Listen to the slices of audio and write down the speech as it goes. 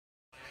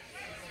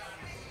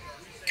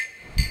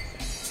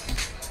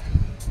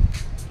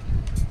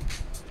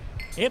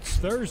It's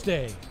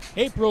Thursday,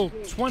 April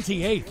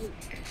 28th.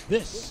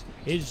 This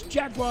is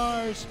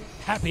Jaguars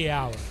Happy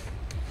Hour.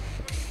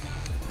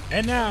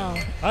 And now,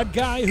 a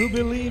guy who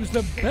believes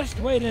the best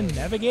way to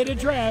navigate a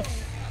draft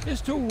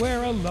is to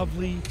wear a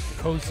lovely,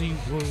 cozy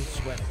wool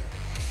sweater.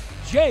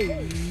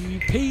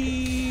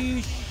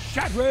 J.P.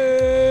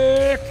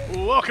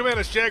 Shadrick! Welcome in.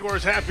 It's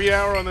Jaguars Happy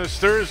Hour on this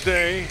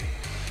Thursday.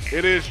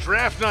 It is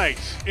draft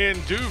night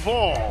in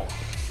Duval.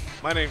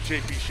 My name's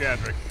J.P.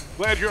 Shadrick.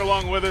 Glad you're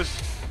along with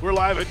us. We're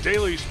live at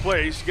Daly's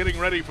Place, getting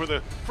ready for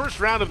the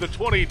first round of the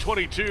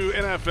 2022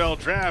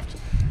 NFL Draft.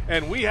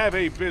 And we have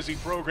a busy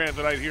program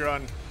tonight here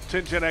on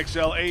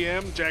 1010XL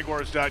AM,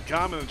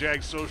 Jaguars.com, and the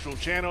Jags social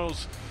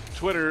channels,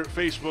 Twitter,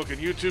 Facebook,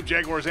 and YouTube.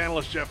 Jaguars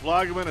analyst Jeff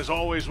Lageman is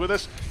always with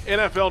us.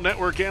 NFL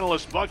Network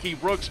analyst Bucky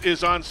Brooks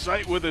is on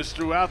site with us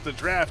throughout the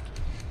draft.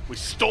 We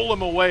stole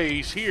him away.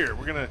 He's here.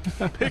 We're going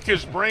to pick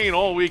his brain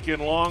all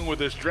weekend long with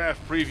this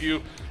draft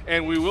preview.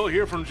 And we will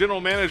hear from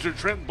General Manager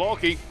Trent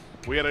Baalke.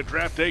 We had a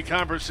draft day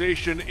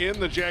conversation in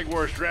the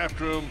Jaguars draft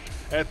room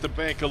at the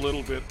bank a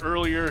little bit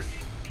earlier.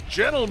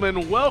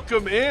 Gentlemen,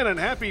 welcome in and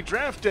happy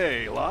draft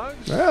day,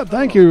 Logs. Yeah,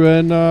 thank you,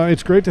 and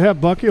it's great to have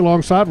Bucky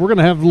alongside. We're going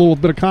to have a little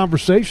bit of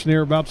conversation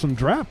here about some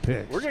draft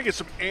picks. We're going to get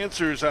some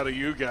answers out of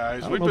you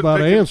guys. I don't know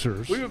about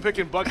answers. We've been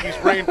picking Bucky's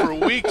brain for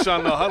weeks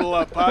on the Huddle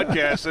Up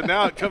podcast, and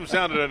now it comes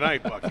down to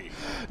tonight, Bucky.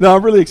 No,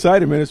 I'm really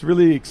excited, man. It's a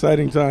really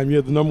exciting time. You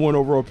have the number one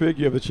overall pick.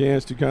 You have a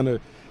chance to kind of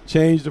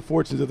change the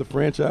fortunes of the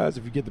franchise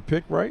if you get the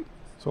pick right.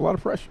 So a lot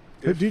of pressure.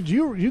 Did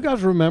you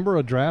guys remember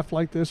a draft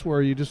like this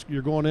where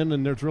you're going in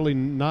and there's really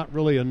not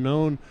really a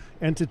known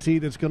entity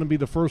that's going to be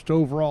the first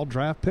overall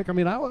draft pick? I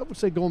mean, I would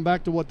say going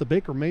back to the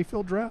Baker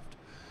Mayfield draft.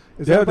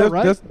 Is that about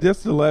right?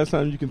 That's the last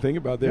time you can think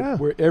about that, yeah.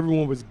 Where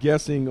everyone was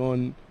guessing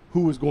on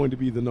who was going to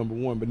be the number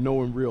one, but no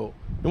one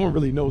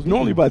really knows.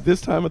 Normally by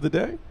this time of the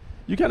day,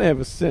 you kind of have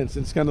a sense.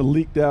 It's kind of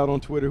leaked out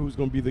on Twitter who's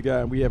going to be the guy,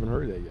 and we haven't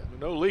heard that yet.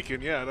 No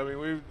leaking yet. I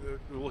mean,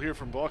 we'll hear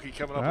from Baalke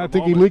coming up. I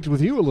think he leaked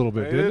with you a little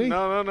bit, didn't he?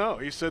 No.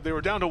 He said they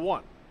were down to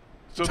one.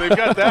 So they've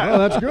got that. Oh,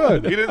 that's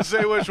good. He didn't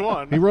say which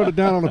one. He wrote it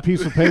down on a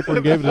piece of paper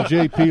and gave it to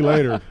JP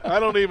later. I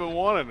don't even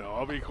want to know.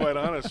 I'll be quite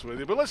honest with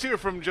you. But let's hear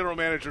from General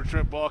Manager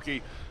Trent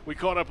Baalke. We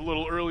caught up a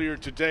little earlier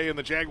today in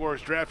the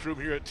Jaguars draft room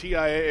here at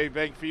TIAA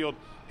Bank Field.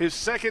 His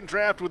second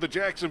draft with the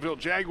Jacksonville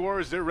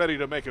Jaguars. They're ready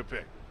to make a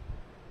pick.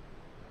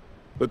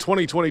 The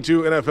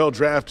 2022 NFL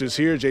Draft is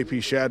here. J.P.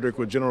 Shadrick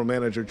with General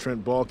Manager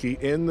Trent Baalke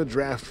in the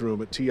draft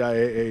room at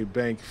TIAA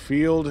Bank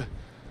Field.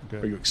 Okay.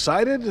 Are you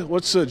excited?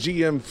 What's the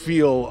GM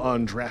feel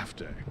on draft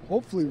day?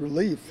 Hopefully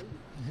relief.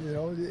 You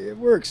know,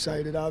 we're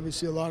excited.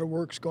 Obviously, a lot of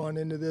work's gone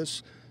into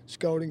this.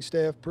 Scouting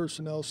staff,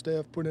 personnel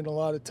staff put in a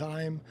lot of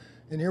time.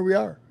 And here we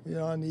are,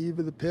 on the eve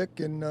of the pick.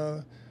 And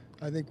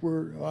I think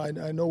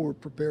I know we're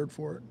prepared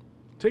for it.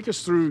 Take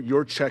us through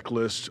your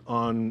checklist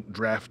on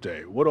draft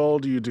day. What all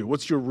do you do?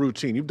 What's your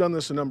routine? You've done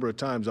this a number of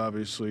times,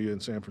 obviously,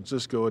 in San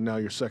Francisco, and now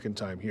your second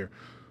time here.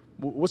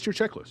 What's your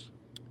checklist?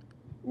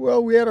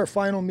 Well, we had our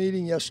final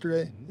meeting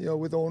yesterday,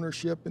 with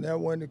ownership, and that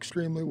went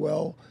extremely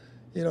well.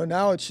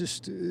 Now it's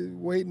just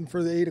waiting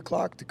for the 8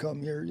 o'clock to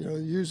come here.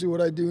 Usually what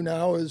I do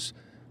now is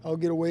I'll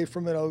get away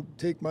from it. I'll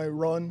take my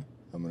run.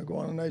 I'm going to go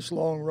on a nice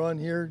long run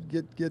here,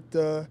 get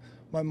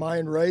my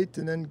mind right,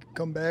 and then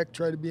come back,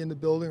 try to be in the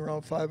building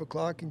around 5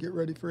 o'clock and get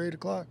ready for 8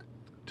 o'clock.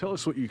 Tell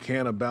us what you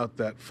can about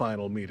that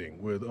final meeting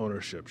with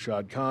ownership.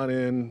 Shad Khan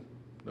in,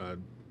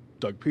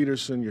 Doug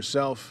Peterson,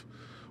 yourself.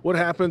 What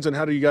happens and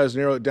how do you guys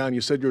narrow it down?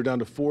 You said you were down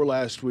to 4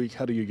 last week.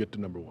 How do you get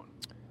to number one?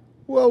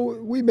 Well,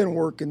 we've been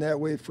working that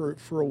way for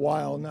a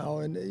while now.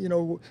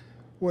 And,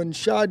 when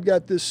Shad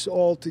got this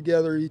all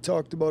together, he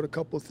talked about a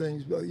couple of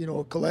things,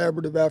 a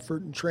collaborative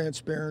effort and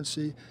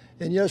transparency.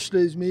 And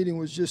yesterday's meeting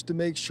was just to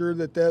make sure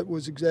that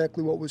was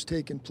exactly what was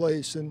taking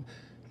place. And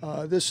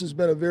this has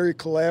been a very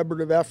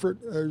collaborative effort.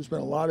 There's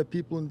been a lot of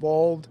people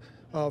involved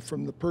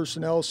from the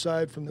personnel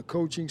side, from the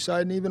coaching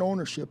side, and even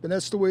ownership. And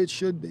that's the way it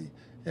should be.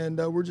 And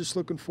we're just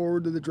looking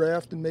forward to the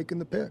draft and making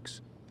the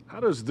picks. How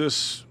does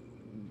this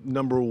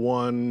number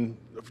one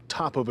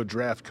top of a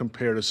draft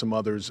compare to some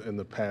others in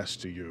the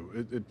past to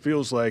you? It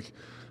feels like,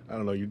 I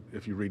don't know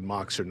if you read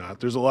mocks or not,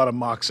 there's a lot of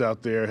mocks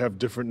out there, have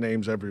different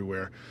names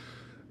everywhere.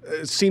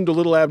 It seemed a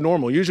little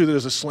abnormal. Usually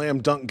there's a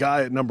slam dunk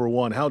guy at number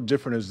one. How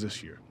different is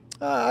this year?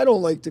 I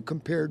don't like to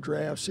compare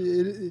drafts.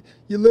 You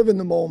live in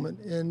the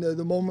moment, and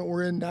the moment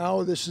we're in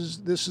now, this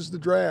is the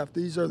draft.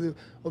 These are the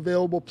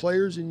available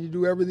players, and you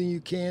do everything you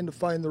can to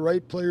find the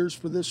right players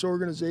for this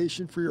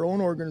organization, for your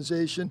own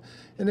organization,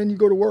 and then you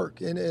go to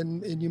work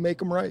and you make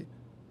them right.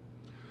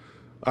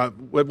 At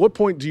what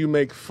point do you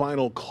make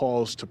final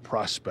calls to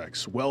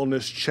prospects,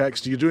 wellness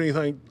checks? Do you do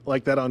anything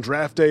like that on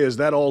draft day? Is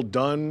that all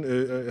done?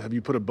 Have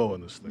you put a bow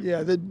on this thing?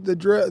 Yeah,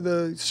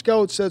 the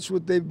scouts, that's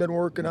what they've been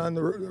working on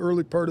the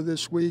early part of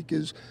this week,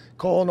 is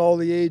calling all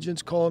the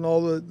agents, calling all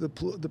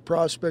the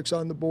prospects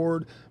on the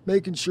board,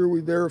 making sure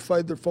we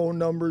verified their phone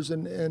numbers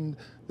and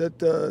that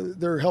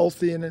they're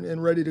healthy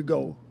and ready to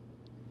go.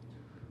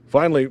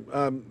 Finally,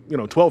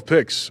 12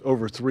 picks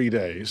over 3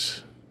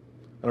 days.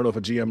 I don't know if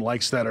a GM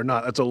likes that or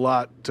not. That's a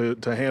lot to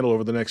handle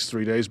over the next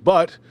 3 days.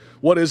 But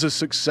what is a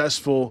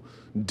successful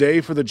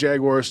day for the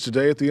Jaguars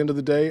today at the end of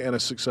the day and a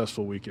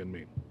successful weekend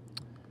mean?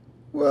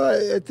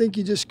 Well, I think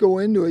you just go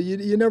into it.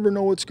 You never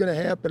know what's going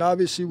to happen.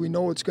 Obviously, we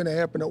know what's going to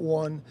happen at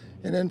 1.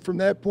 And then from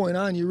that point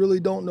on, you really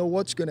don't know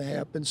what's going to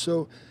happen.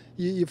 So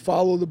you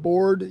follow the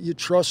board. You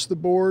trust the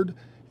board.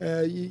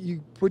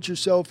 You put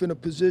yourself in a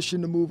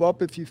position to move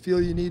up if you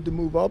feel you need to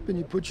move up, and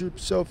you put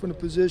yourself in a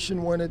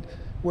position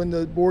when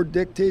the board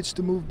dictates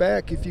to move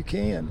back if you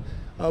can.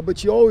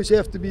 But you always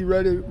have to be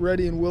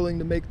ready and willing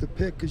to make the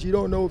pick, because you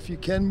don't know if you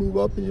can move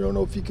up and you don't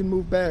know if you can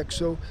move back.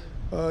 So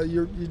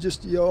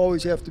you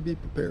always have to be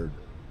prepared.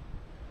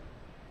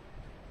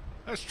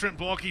 That's Trent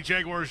Baalke,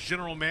 Jaguars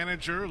general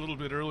manager, a little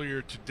bit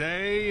earlier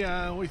today.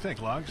 What do you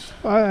think, Logs?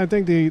 I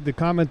think the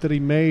comment that he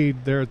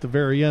made there at the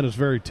very end is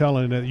very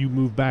telling, that you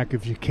move back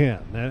if you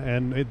can.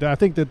 And I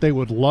think that they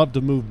would love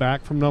to move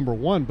back from number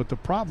 1, but the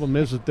problem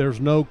is that there's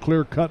no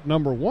clear-cut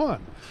number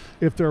 1.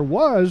 If there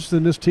was,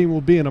 then this team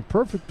will be in a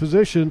perfect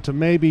position to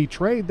maybe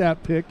trade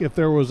that pick if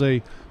there was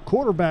a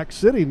quarterback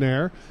sitting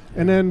there,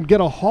 and then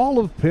get a haul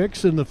of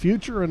picks in the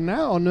future and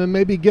now, and then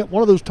maybe get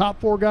one of those top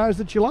 4 guys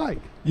that you like.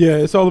 Yeah,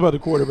 it's all about the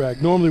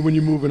quarterback. Normally when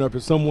you're moving up,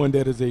 it's someone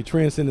that is a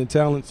transcendent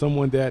talent,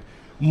 someone that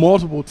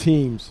multiple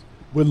teams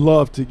would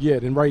love to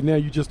get. And right now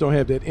you just don't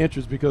have that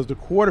interest because the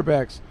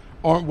quarterbacks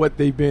aren't what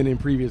they've been in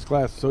previous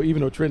classes. So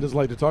even though Trent doesn't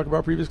like to talk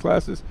about previous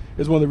classes,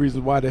 it's one of the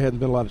reasons why there hasn't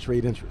been a lot of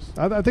trade interest.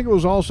 I think it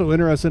was also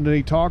interesting that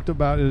he talked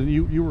about, and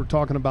you were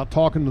talking about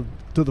talking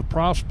to the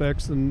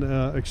prospects and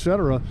et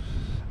cetera.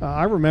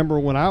 I remember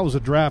when I was a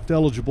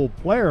draft-eligible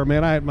player,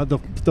 man, I had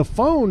the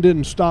phone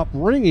didn't stop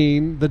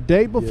ringing the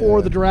day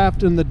before the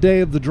draft and the day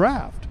of the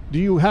draft. Do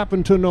you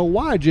happen to know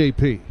why,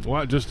 JP?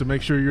 Why, just to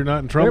make sure you're not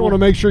in trouble? They want to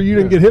make sure you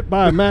didn't get hit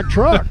by a Mack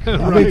truck.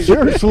 I mean,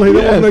 seriously,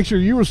 they want to make sure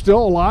you were still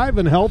alive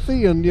and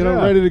healthy and,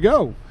 ready to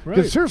go.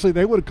 Because seriously,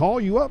 they would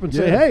call you up and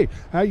say, hey,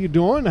 how you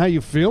doing? How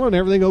you feeling?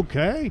 Everything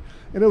okay?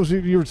 And it was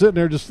you were sitting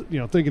there just,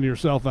 thinking to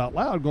yourself out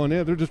loud, going,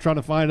 yeah, they're just trying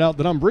to find out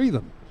that I'm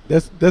breathing.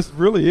 That's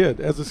really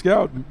it. As a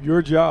scout,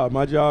 your job,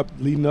 my job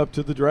leading up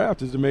to the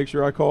draft is to make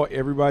sure I call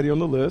everybody on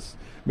the list,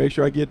 make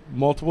sure I get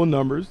multiple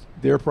numbers,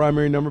 their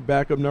primary number,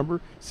 backup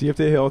number, see if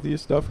they're healthy and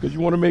stuff, because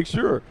you want to make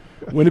sure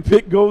when the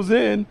pick goes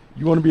in,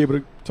 you want to be able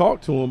to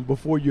talk to them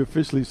before you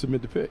officially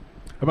submit the pick.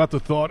 About the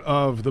thought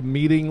of the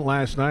meeting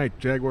last night.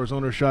 Jaguars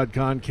owner Shad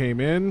Khan came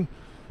in,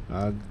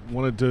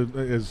 wanted to,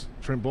 as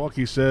Trent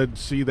Baalke said,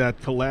 see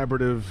that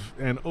collaborative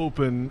and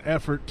open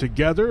effort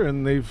together,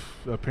 and they've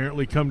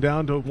apparently come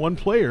down to one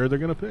player they're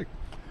going to pick.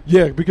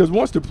 Yeah, because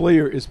once the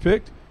player is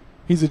picked,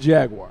 he's a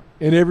Jaguar,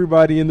 and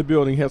everybody in the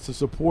building has to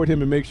support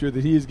him and make sure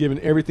that he is given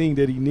everything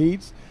that he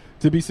needs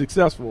to be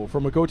successful.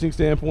 From a coaching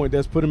standpoint,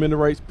 that's put him in the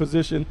right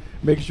position,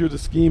 making sure the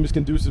scheme is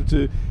conducive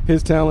to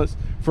his talents.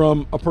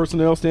 From a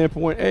personnel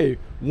standpoint, hey,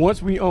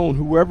 once we own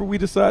whoever we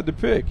decide to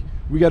pick,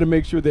 we got to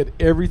make sure that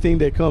everything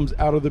that comes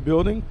out of the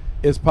building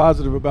is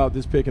positive about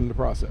this pick in the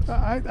process.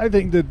 I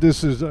think that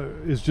this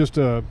is just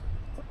a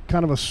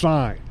kind of a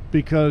sign,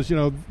 because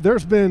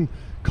there's been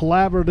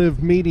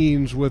collaborative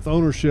meetings with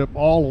ownership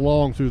all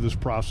along through this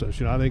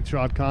process. I think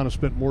Shad Khan has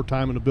spent more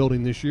time in the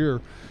building this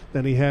year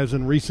than he has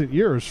in recent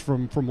years,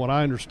 from what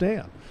I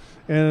understand.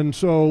 And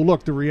so,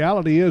 look, the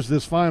reality is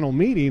this final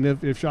meeting,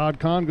 if Shad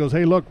Khan goes,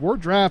 hey, look, we're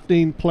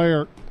drafting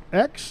player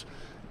X,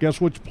 guess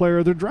which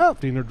player they're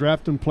drafting? They're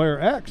drafting player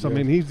X. Yeah. I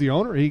mean, he's the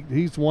owner.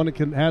 He's the one that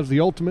has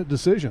the ultimate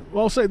decision.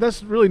 Well, I'll say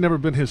that's really never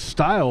been his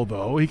style,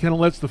 though. He kind of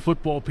lets the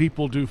football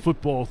people do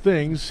football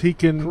things. He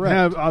can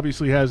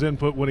obviously has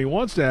input when he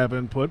wants to have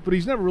input, but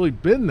he's never really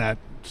been that.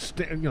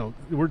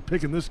 We're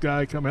picking this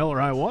guy come hell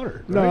or high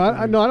water.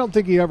 Right? No, I don't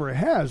think he ever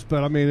has.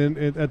 But I mean,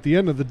 at the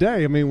end of the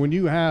day, I mean, when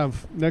you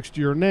have next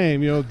to your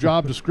name,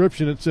 job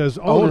description, it says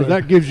owner.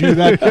 That gives you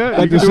that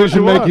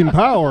decision-making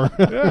power.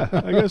 Yeah,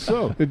 I guess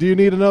so. Do you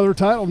need another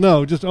title?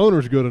 No, just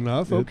owner's good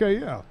enough. Okay,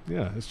 yeah.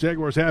 It's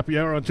Jaguars Happy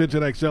Hour on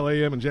 1010XL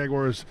AM and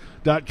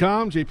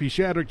Jaguars.com. JP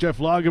Shadrick, Jeff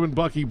Lageman,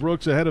 Bucky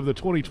Brooks ahead of the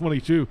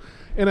 2022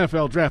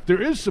 NFL Draft.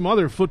 There is some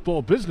other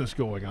football business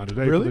going on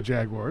today for the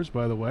Jaguars,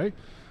 by the way.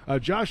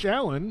 Josh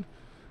Allen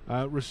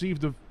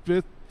received the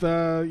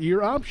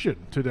 5th-year option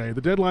today.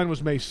 The deadline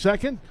was May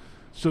 2nd,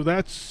 so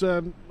that's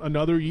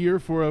another year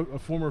for a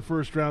former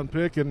first-round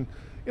pick. And,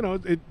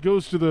 it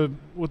goes to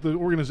what the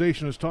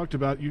organization has talked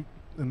about,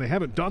 and they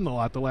haven't done a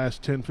lot the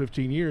last 10,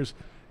 15 years,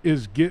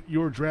 is get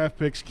your draft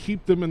picks,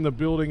 keep them in the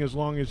building as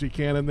long as you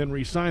can, and then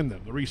re-sign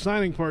them. The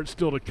re-signing part's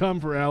still to come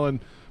for Allen,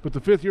 but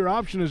the 5th-year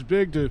option is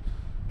big to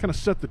kind of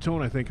set the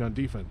tone, I think, on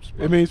defense.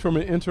 It means from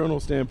an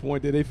internal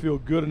standpoint that they feel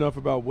good enough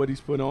about what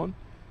he's put on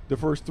the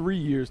first 3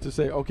 years to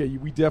say, okay,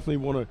 we definitely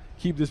want to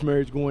keep this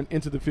marriage going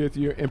into the 5th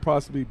year and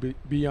possibly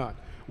beyond.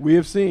 We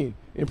have seen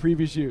in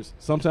previous years,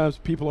 sometimes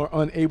people are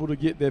unable to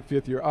get that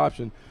 5th-year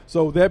option.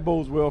 So that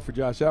bodes well for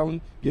Josh Allen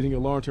getting a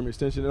long-term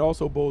extension. It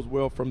also bodes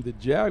well from the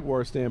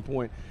Jaguar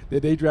standpoint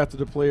that they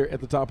drafted a player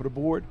at the top of the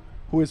board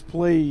who has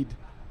played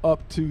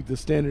up to the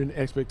standard and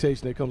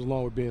expectation that comes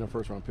along with being a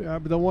first-round pick.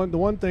 But the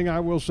one thing I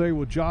will say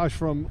with Josh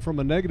from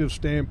a negative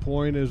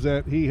standpoint is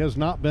that he has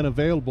not been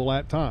available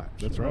at times.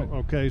 That's right.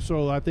 Okay,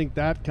 so I think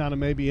that kind of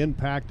maybe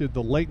impacted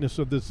the lateness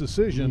of this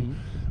decision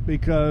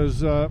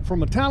because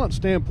from a talent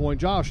standpoint,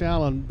 Josh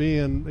Allen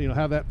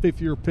have that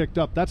fifth year picked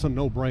up, that's a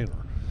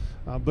no-brainer.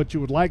 But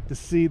you would like to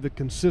see the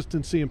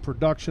consistency and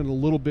production a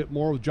little bit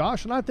more with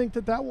Josh, and I think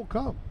that will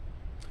come.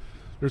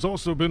 There's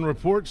also been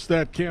reports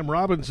that Cam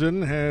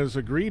Robinson has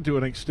agreed to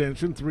an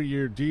extension,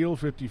 3-year deal,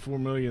 $54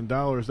 million.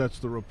 That's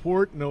the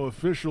report. No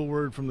official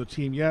word from the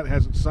team yet.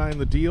 Hasn't signed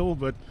the deal,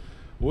 but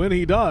when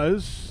he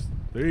does,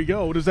 there you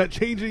go. Does that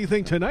change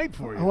anything tonight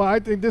for you? Well,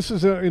 I think this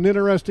is an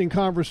interesting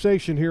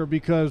conversation here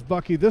because,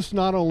 Bucky, this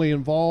not only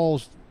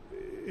involves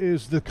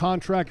is the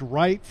contract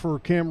right for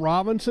Cam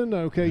Robinson?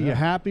 Okay, you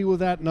happy with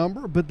that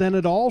number? But then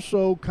it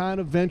also kind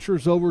of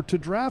ventures over to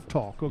draft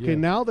talk. Okay,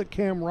 now that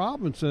Cam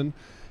Robinson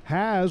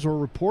has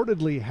or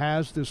reportedly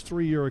has this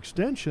 3-year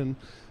extension,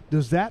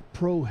 does that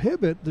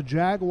prohibit the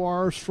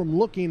Jaguars from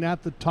looking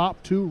at the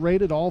top 2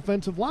 rated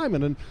offensive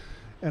linemen?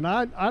 And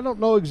I don't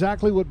know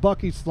exactly what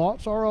Bucky's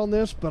thoughts are on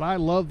this, but I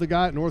love the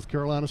guy at North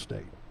Carolina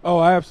State. Oh,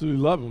 I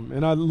absolutely love him.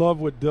 And I love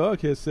what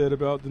Doug has said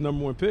about the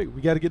number 1 pick.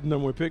 We got to get the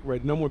number 1 pick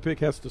right. The number 1 pick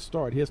has to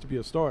start. He has to be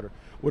a starter.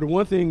 Well, the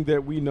one thing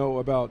that we know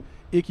about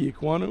Ike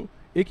Ekwonu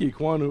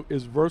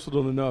is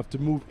versatile enough to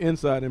move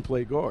inside and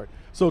play guard.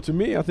 So to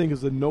me, I think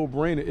it's a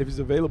no-brainer if he's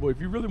available.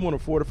 If you really want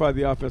to fortify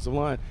the offensive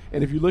line,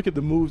 and if you look at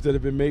the moves that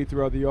have been made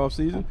throughout the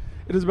offseason,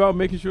 it is about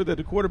making sure that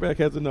the quarterback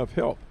has enough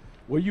help.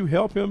 Well, you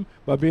help him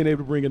by being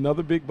able to bring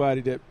another big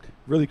body that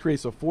really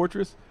creates a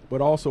fortress,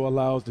 but also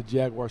allows the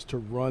Jaguars to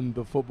run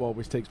the football,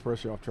 which takes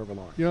pressure off Trevor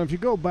Lawrence. If you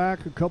go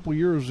back a couple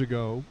years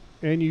ago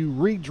and you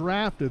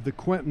redrafted the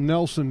Quentin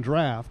Nelson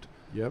draft,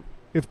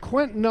 if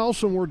Quentin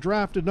Nelson were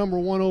drafted number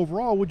 1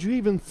 overall, would you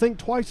even think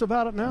twice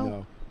about it now?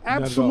 No.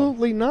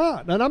 Absolutely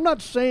not. And I'm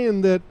not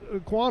saying that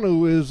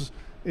Ekwonu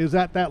is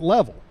at that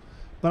level,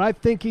 but I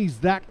think he's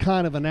that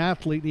kind of an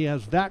athlete. He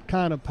has that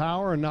kind of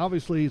power, and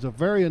obviously he's a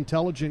very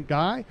intelligent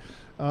guy.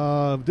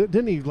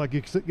 Didn't he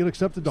get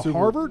accepted to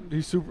Harvard?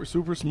 He's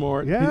super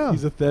smart. Yeah.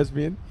 He's a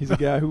thespian. He's a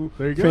guy who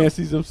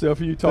fancies himself.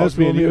 You talk to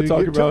thespian, him, he'll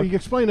talk about. You can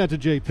explain that to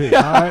JP.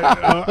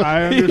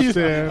 I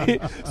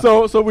understand.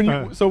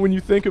 So when you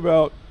think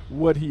about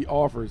what he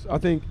offers, I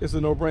think it's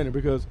a no-brainer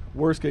because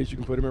worst case you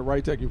can put him at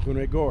right tackle, you can put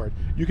him at guard.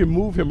 You can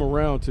move him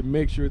around to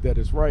make sure that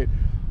it's right.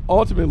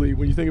 Ultimately,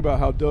 when you think about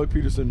how Doug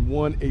Peterson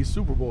won a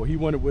Super Bowl, he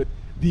won it with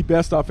the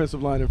best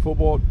offensive line in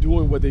football,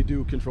 doing what they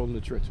do, controlling the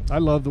trenches. I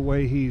love the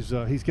way he's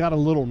got a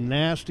little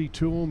nasty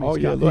to him. A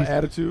little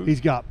attitude. He's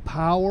got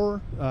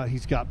power.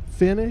 He's got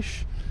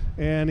finish.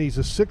 And he's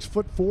a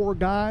 6'4"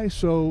 guy,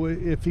 so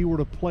if he were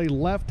to play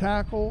left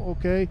tackle,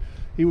 okay,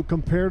 he would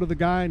compare to the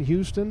guy in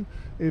Houston.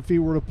 If he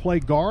were to play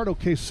guard,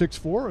 okay,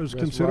 6'4" is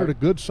considered a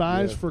good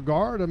size for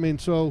guard. I mean,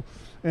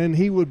 and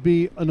he would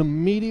be an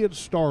immediate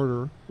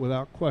starter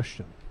without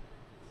question.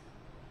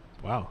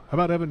 Wow. How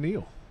about Evan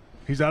Neal?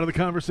 He's out of the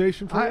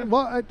conversation for you?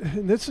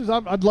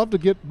 I'd love to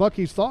get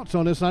Bucky's thoughts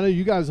on this. I know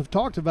you guys have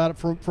talked about it.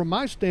 From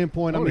my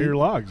standpoint,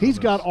 he's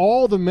got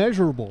all the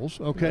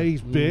measurables. Okay,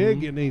 he's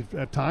big, and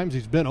at times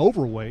he's been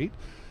overweight,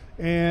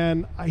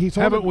 and he's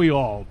haven't we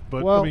all?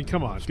 But I mean,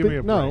 come on, give me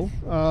a break. No,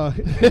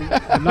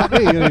 not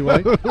me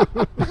anyway.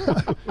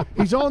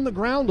 He's on the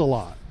ground a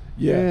lot.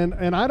 Yeah,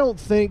 and I don't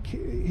think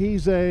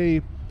he's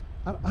I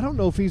don't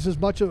know if he's as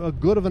much a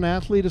good of an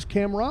athlete as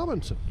Cam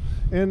Robinson.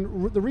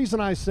 And the reason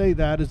I say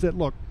that is that,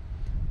 look,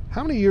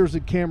 how many years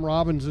did Cam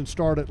Robinson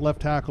start at left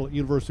tackle at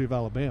University of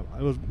Alabama?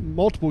 It was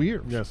multiple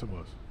years. Yes, it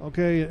was.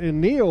 Okay, and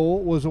Neal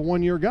was a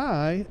 1-year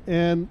guy,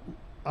 and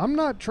I'm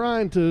not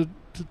trying to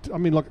I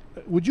mean, look,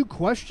 would you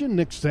question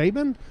Nick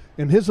Saban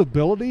and his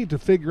ability to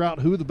figure out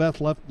who the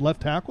best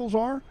left tackles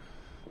are?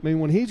 I mean,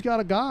 when he's got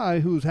a guy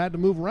who's had to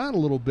move around a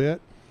little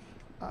bit,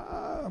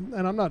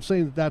 and I'm not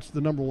saying that that's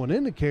the number one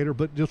indicator,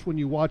 but just when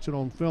you watch it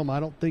on film, I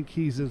don't think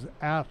he's as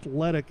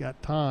athletic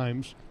at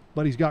times,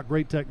 but he's got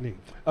great technique.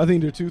 I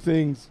think there are two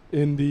things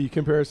in the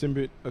comparison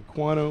between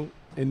Ekwonu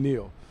and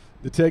Neal.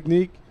 The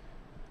technique,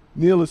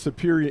 Neal is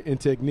superior in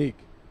technique,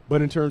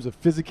 but in terms of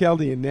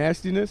physicality and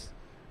nastiness,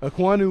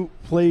 Ekwonu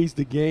plays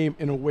the game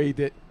in a way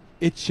that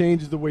it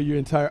changes the way your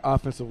entire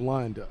offensive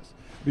line does.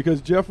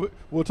 Because Jeff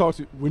will talk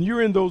to you, when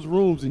you're in those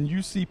rooms and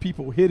you see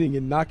people hitting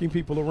and knocking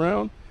people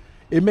around,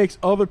 it makes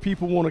other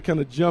people want to kind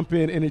of jump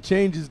in, and it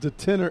changes the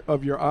tenor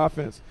of your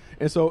offense.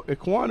 And so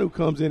Ekwonu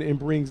comes in and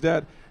brings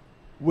that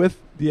with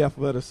the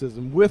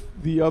athleticism, with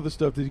the other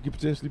stuff that he could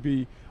potentially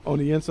be on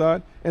the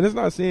inside. And it's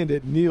not saying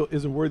that Neal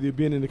isn't worthy of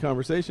being in the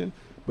conversation,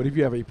 but if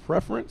you have a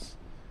preference,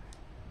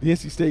 the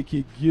NC State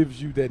kid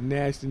gives you that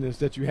nastiness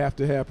that you have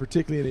to have,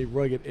 particularly in a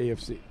rugged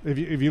AFC. If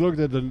you look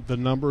at the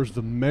numbers,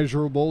 the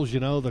measurables,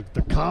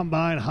 the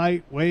combine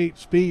height, weight,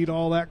 speed,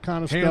 all that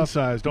kind of stuff. Hand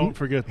size, don't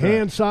forget that.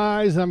 Hand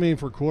size, I mean,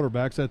 for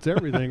quarterbacks, that's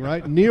everything,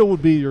 right? Neal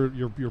would be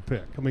your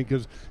pick. I mean,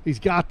 because he's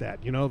got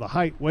that, the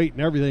height, weight,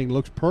 and everything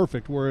looks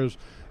perfect, whereas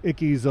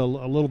Icky's a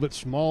little bit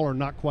smaller,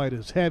 not quite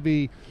as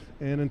heavy.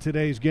 And in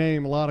today's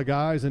game, a lot of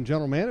guys and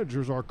general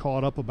managers are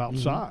caught up about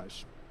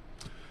size.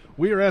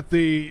 We are at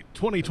the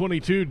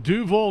 2022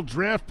 Duval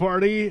Draft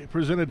Party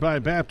presented by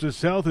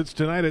Baptist Health. It's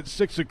tonight at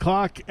 6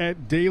 o'clock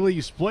at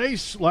Daly's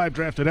Place. Live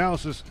draft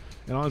analysis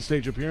and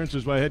on-stage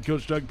appearances by head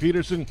coach Doug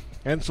Peterson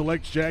and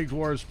select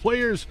Jaguars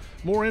players.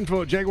 More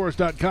info at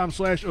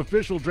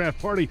jaguars.com/official draft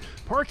party.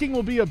 Parking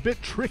will be a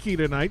bit tricky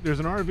tonight.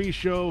 There's an RV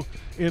show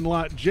in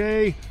Lot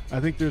J. I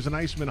think there's an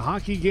Iceman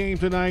hockey game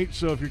tonight.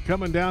 So if you're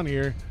coming down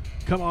here,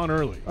 come on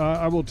early.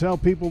 I will tell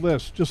people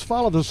this. Just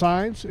follow the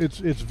signs. It's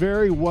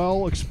very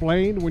well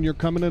explained when you're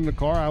coming in the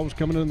car. I was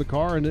coming in the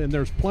car, and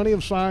there's plenty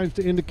of signs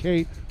to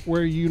indicate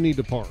where you need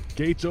to park.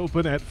 Gates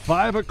open at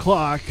 5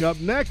 o'clock. Up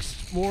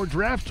next, more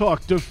draft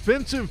talk.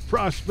 Defensive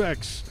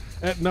prospects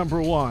at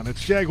number 1.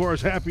 It's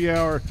Jaguars Happy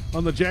Hour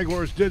on the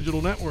Jaguars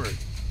Digital Network.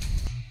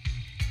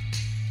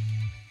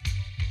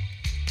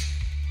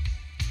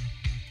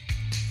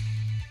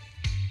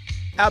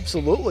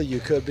 Absolutely you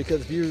could, because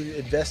if you're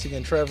investing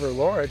in Trevor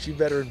Lawrence, you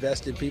better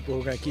invest in people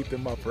who are going to keep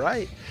him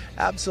upright.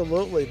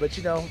 Absolutely. But,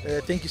 I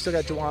think you still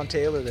got Jawaan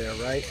Taylor there,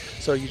 right?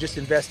 So you just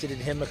invested in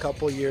him a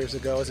couple of years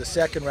ago as a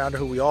second rounder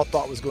who we all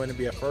thought was going to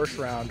be a first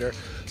rounder.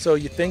 So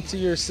you think to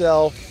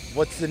yourself,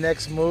 what's the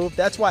next move?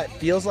 That's why it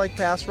feels like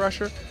pass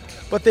rusher.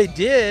 But they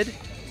did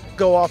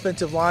go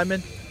offensive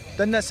lineman.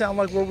 Doesn't that sound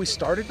like where we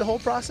started the whole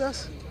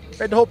process?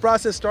 Right? The whole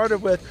process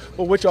started with,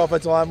 well, which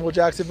offensive lineman will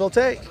Jacksonville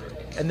take?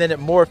 And then it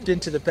morphed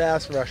into the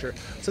pass rusher.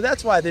 So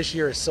that's why this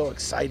year is so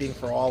exciting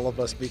for all of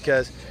us,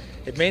 because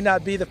it may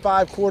not be the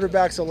 5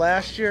 quarterbacks of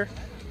last year,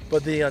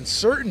 but the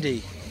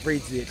uncertainty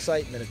breeds the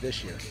excitement of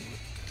this year.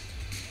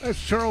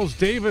 That's Charles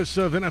Davis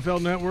of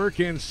NFL Network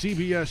and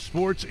CBS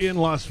Sports in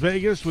Las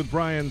Vegas with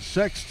Brian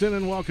Sexton.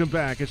 And welcome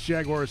back. It's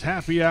Jaguars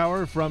Happy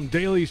Hour from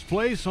Daly's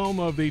Place, home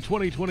of the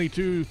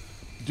 2022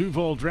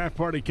 Duval Draft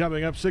Party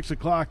coming up. 6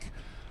 o'clock.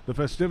 The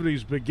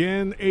festivities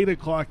begin. 8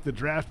 o'clock, the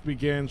draft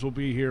begins. We'll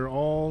be here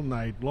all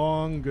night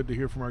long. Good to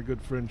hear from our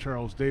good friend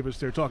Charles Davis.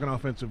 They're talking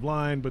offensive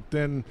line, but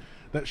then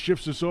that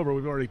shifts us over.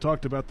 We've already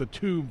talked about the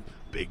 2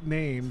 big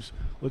names.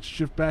 Let's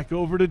shift back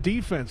over to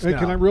defense now.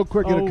 Can I real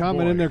quick get a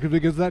comment in there?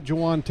 Because that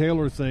Jawaan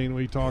Taylor thing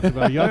we talked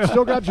about. You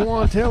still got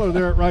Jawaan Taylor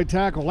there at right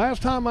tackle.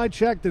 Last time I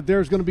checked that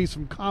there's going to be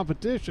some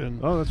competition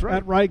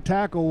at right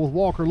tackle with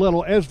Walker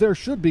Little, as there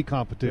should be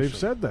competition. They've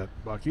said that,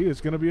 Bucky.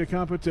 It's going to be a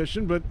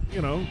competition, but,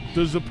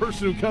 does the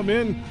person who come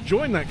in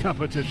join that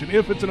competition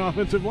if it's an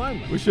offensive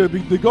lineman?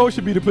 The goal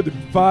should be to put the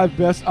 5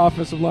 best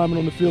offensive linemen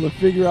on the field and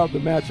figure out the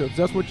matchups.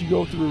 That's what you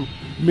go through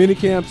mini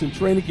camps and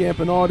training camp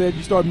and all that.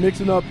 You start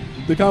mixing up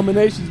the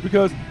combinations,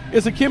 because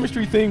it's a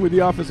chemistry thing with the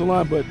offensive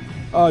line, but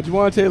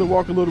Jawaan Taylor,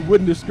 Walker Little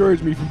wouldn't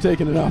discourage me from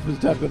taking an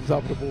offensive tackle at the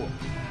top of the board.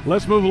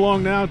 Let's move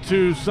along now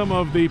to some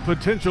of the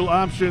potential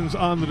options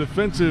on the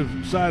defensive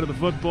side of the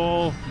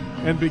football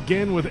and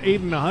begin with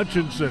Aiden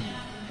Hutchinson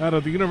out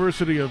of the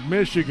University of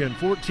Michigan.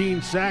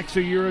 14 sacks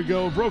a year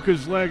ago, broke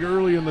his leg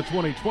early in the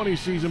 2020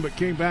 season, but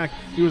came back.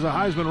 He was a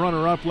Heisman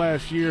runner-up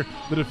last year,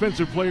 the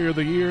Defensive Player of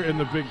the Year in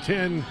the Big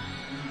Ten.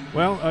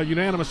 Well, a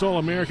unanimous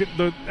All-American.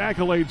 The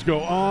accolades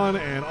go on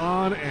and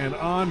on and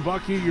on.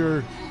 Bucky,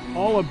 you're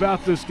all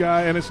about this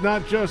guy, and it's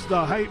not just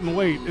the height and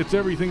weight. It's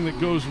everything that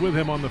goes with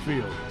him on the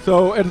field.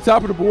 So at the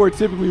top of the board,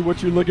 typically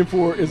what you're looking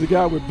for is a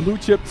guy with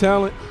blue-chip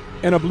talent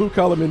and a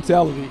blue-collar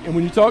mentality. And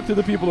when you talk to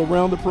the people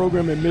around the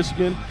program in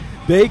Michigan,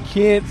 they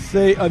can't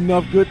say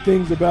enough good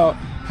things about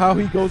how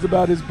he goes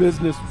about his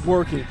business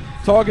working.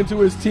 Talking to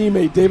his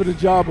teammate, David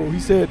Ajabo, he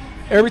said,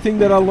 everything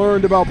that I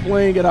learned about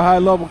playing at a high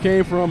level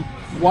came from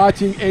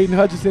watching Aiden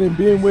Hutchinson and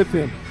being with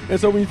him. And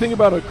so when you think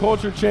about a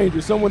culture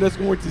changer, someone that's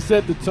going to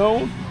set the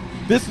tone,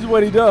 this is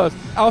what he does.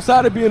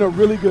 Outside of being a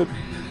really good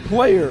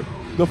player,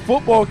 the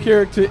football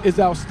character is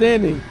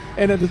outstanding.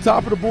 And at the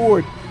top of the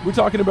board, we're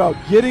talking about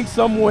getting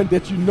someone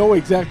that you know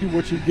exactly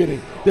what you're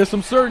getting. There's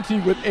some certainty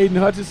with Aiden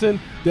Hutchinson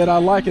that I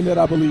like and that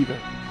I believe in.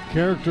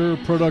 Character,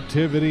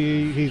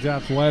 productivity, he's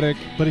athletic,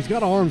 but he's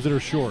got arms that are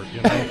short.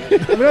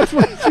 That's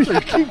what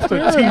you keep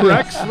hearing.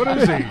 T-Rex? What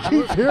is he?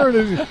 Keep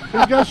hearing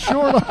he's got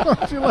short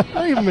arms. You're like,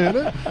 wait a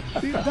minute.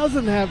 He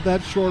doesn't have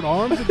that short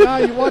arms. The guy,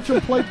 you watch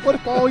him play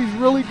football, he's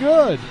really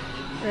good.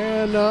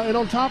 And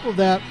on top of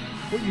that,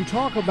 what you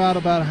talk about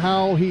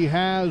how he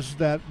has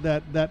that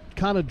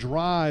kind of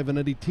drive and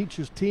that he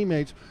teaches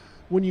teammates,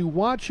 when you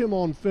watch him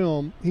on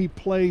film, he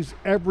plays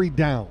every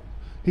down.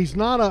 He's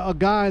not a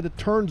guy that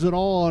turns it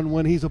on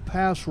when he's a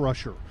pass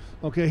rusher.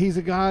 Okay, he's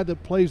a guy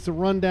that plays the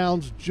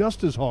rundowns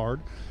just as hard.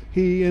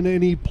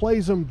 He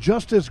plays them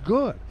just as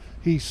good.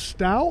 He's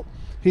stout.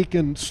 He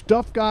can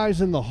stuff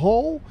guys in the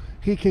hole.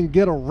 He can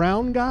get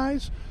around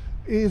guys.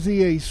 Is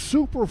he a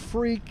super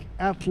freak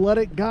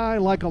athletic guy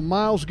like a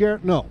Myles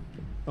Garrett? No.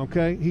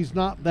 Okay, he's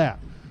not that.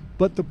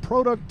 But the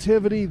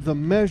productivity, the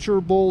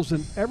measurables,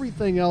 and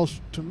everything else,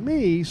 to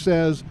me,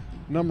 says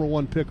number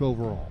 1 pick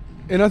overall.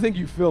 And I think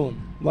you feel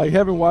him. Like,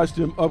 having watched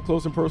him up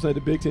close and personal at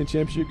the Big Ten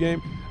championship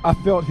game, I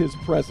felt his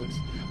presence.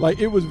 Like,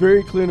 it was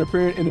very clear and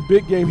apparent. In the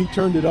big game, he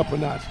turned it up a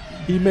notch.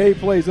 He made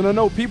plays. And I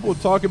know people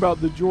talk about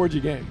the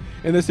Georgia game.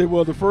 And they said,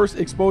 well, the first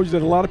exposure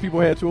that a lot of people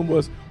had to him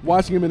was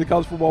watching him in the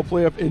college football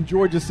playoff, and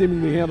Georgia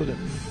seemingly handled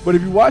him. But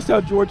if you watched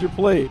how Georgia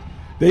played,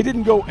 they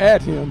didn't go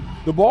at him.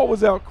 The ball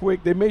was out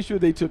quick. They made sure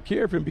they took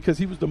care of him because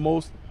he was the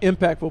most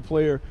impactful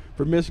player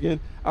for Michigan.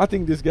 I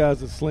think this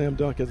guy's a slam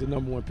dunk as a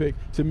number 1 pick.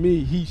 To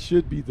me, he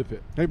should be the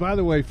pick. Hey, by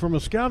the way, from a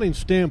scouting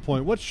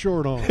standpoint, what's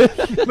short on?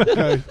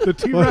 The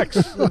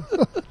T-Rex.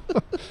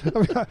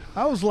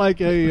 I was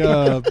like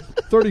a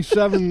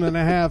 37 and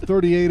a half,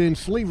 38-inch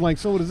sleeve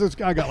length. So what is this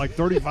guy got, like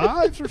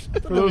 35s or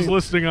something? For those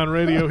listening on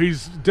radio,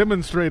 he's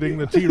demonstrating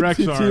the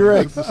T-Rex arms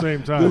T-Rex. at the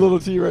same time. The little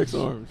T-Rex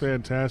arms.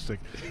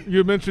 Fantastic.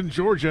 You mentioned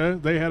Georgia.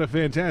 They had a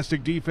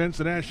fantastic defense,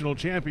 the national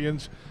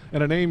champions,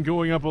 and a name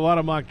going up a lot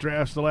of mock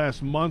drafts the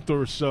last month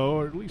or so,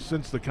 or at least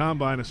since the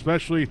Combine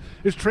especially,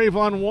 is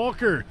Travon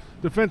Walker,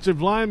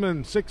 defensive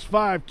lineman,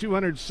 6'5",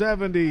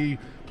 270,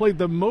 played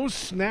the most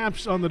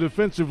snaps on the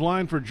defensive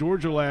line for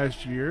Georgia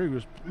last year. He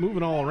was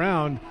moving all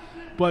around.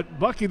 But,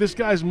 Bucky, this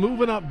guy's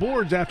moving up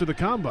boards after the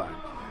Combine.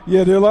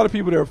 Yeah, there are a lot of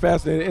people that are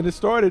fascinated, and it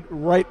started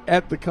right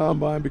at the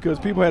Combine because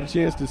people had a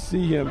chance to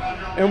see him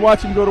and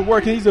watch him go to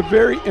work. And he's a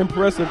very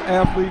impressive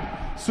athlete,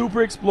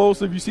 super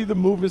explosive. You see the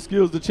movement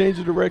skills, the change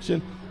of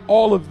direction,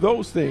 all of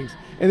those things.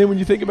 And then when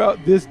you think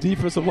about this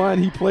defensive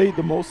line, he played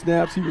the most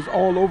snaps. He was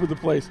all over the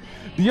place.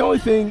 The only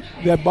thing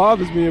that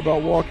bothers me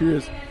about Walker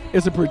is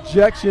it's a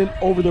projection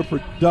over the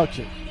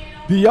production.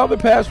 The other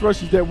pass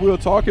rushes that we'll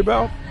talk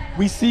about,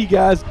 we see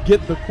guys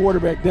get the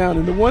quarterback down.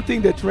 And the one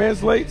thing that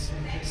translates,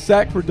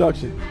 sack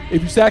production.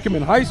 If you sack him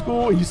in high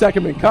school and you sack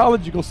him in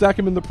college, you're going to sack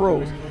him in the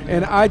pros.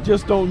 And I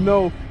just don't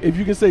know if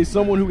you can say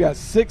someone who got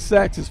 6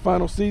 sacks his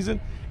final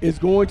season is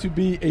going to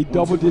be a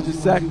double-digit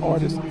sack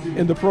artist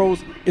in the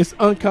pros. It's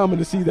uncommon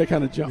to see that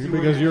kind of jump.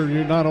 Because you're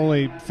not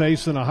only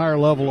facing a higher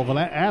level of an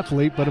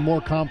athlete, but a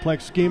more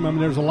complex scheme. I mean,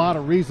 there's a lot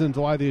of reasons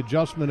why the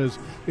adjustment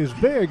is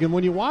big. And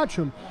when you watch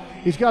him,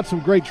 he's got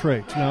some great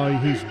traits. Now,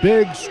 he's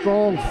big,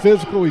 strong,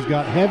 physical. He's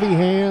got heavy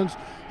hands.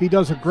 He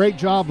does a great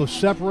job of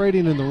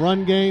separating in the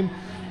run game.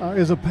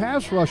 As a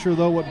pass rusher,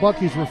 though, what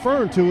Bucky's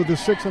referring to with the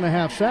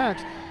 6.5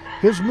 sacks,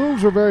 his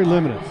moves are very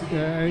limited.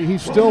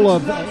 He's still I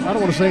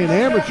don't want to say an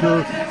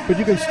amateur, but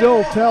you can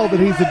still tell that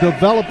he's a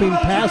developing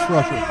pass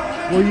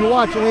rusher. Where you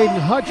watch Aiden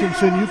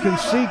Hutchinson, you can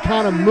see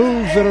kind of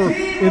moves that are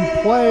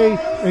in play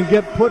and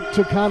get put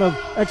to kind of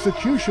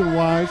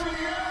execution-wise.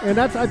 And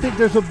I think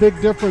there's a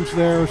big difference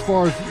there as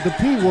far as the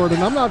P word,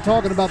 and I'm not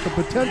talking about the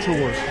potential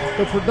word,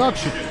 the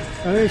production.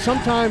 I mean,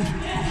 sometimes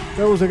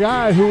there was a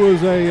guy who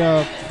was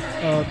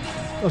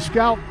a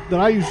scout that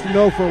I used to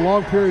know for a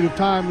long period of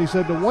time, and he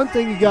said the one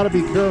thing you got to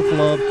be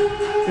careful of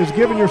is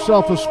giving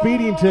yourself a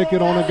speeding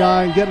ticket on a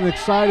guy and getting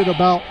excited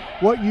about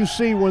what you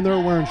see when they're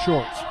wearing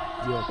shorts.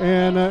 Yeah.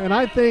 And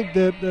I think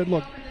that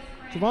look,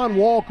 Travon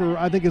Walker,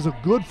 I think, is a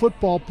good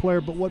football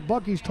player, but what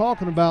Bucky's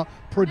talking about,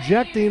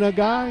 projecting a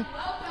guy,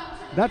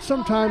 that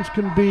sometimes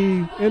can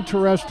be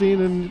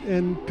interesting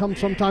and come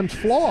sometimes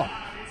flawed,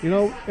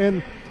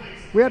 and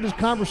we had this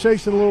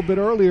conversation a little bit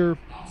earlier,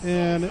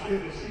 and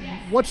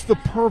what's the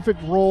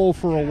perfect role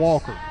for a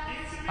Walker?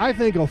 I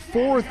think a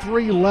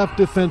 4-3 left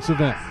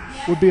defensive end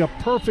would be a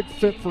perfect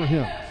fit for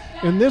him.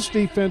 In this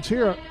defense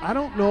here, I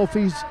don't know if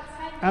he's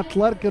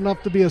athletic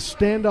enough to be a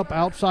stand-up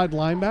outside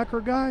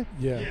linebacker guy,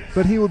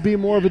 but he would be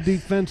more of a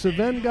defensive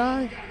end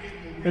guy,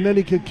 and then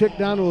he could kick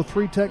down to a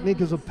 3 technique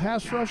as a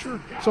pass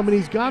rusher. So, I mean,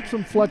 he's got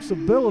some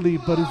flexibility,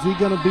 but is he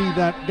going to be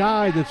that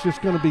guy that's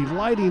just going to be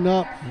lighting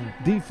up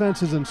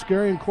defenses and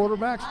scaring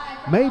quarterbacks?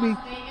 Maybe,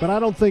 but I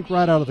don't think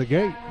right out of the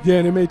gate. Yeah,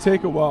 and it may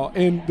take a while.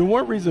 And the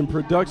one reason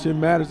production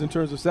matters in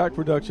terms of sack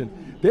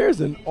production, there's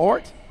an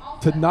art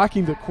to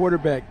knocking the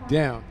quarterback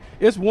down.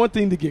 It's one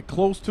thing to get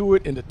close to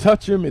it and to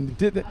touch him and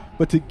did that,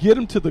 but to get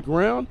him to the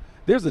ground,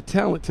 there's a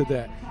talent to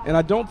that. And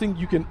I don't think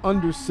you can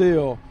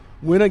undersell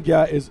when a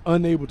guy is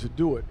unable to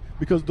do it,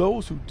 because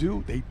those who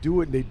do, they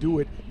do it, and they do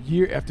it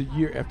year after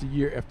year after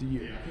year after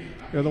year.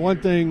 Yeah, the one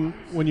thing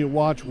when you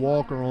watch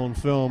Walker on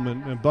film,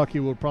 and Bucky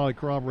will probably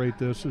corroborate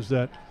this, is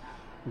that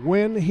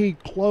when he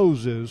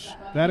closes,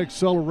 that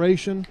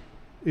acceleration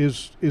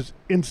is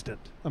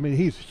instant. I mean,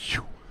 he's,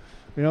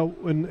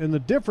 and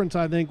the difference,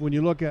 I think, when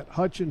you look at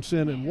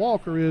Hutchinson and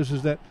Walker is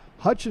that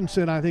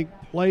Hutchinson, I think,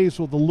 plays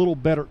with a little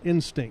better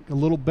instinct, a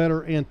little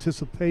better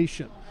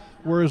anticipation,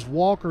 whereas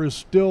Walker is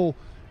still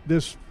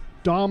this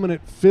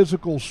dominant,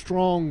 physical,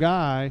 strong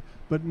guy,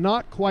 but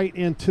not quite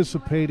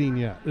anticipating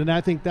yet. And I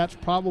think that's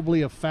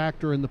probably a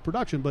factor in the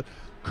production. But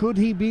could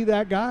he be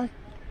that guy?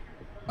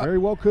 Very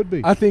well could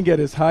be. I think at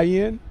his high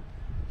end,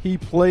 he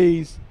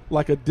plays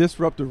like a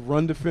disruptive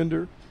run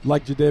defender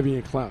like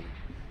Jadeveon Clowney.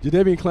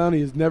 Jadeveon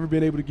Clowney has never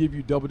been able to give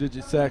you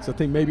double-digit sacks, I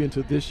think maybe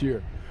until this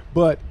year.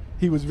 But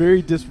he was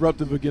very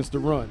disruptive against the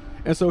run.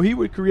 And so he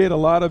would create a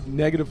lot of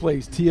negative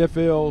plays,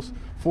 TFLs,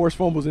 forced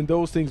fumbles, and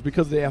those things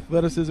because of the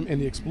athleticism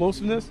and the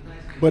explosiveness.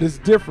 But it's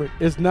different.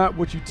 It's not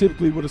what you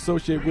typically would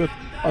associate with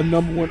a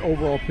number 1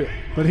 overall pick.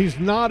 But he's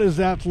not as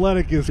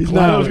athletic as Clowney.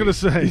 I was going to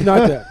say. He's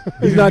not that.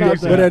 He's not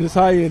that. But at his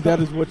high end, that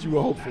is what you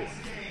would hope for.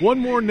 One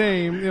more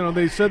name.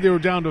 They said they were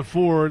down to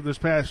 4 this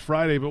past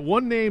Friday, but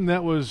one name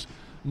that was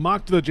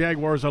mocked the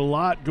Jaguars a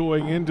lot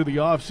going into the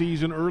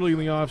offseason, early in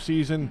the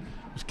offseason,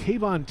 was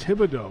Kayvon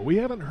Thibodeaux. We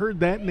haven't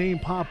heard that name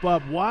pop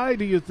up. Why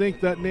do you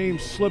think that name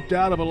slipped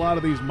out of a lot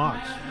of these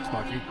mocks,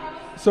 Bucky?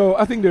 So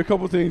I think there are a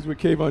couple of things with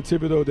Kayvon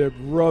Thibodeaux that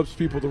rubs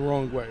people the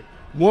wrong way.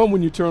 One,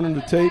 when you turn on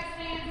the tape,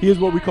 he is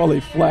what we call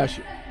a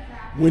flasher.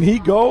 When he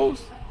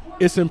goes,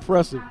 it's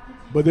impressive,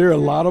 but there are a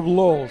lot of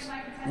lulls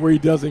where he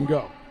doesn't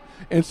go.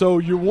 And so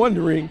you're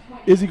wondering,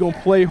 is he going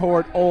to play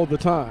hard all the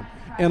time?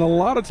 And a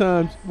lot of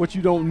times what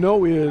you don't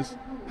know is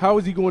how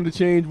is he going to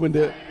change when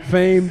the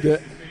fame,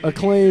 the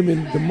acclaim,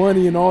 and the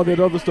money and all that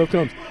other stuff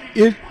comes.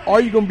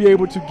 Are you going to be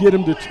able to get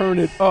him to turn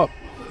it up?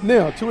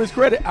 Now, to his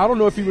credit, I don't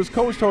know if he was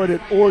coached hard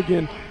at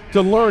Oregon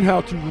to learn how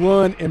to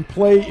run and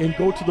play and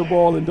go to the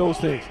ball and those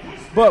things.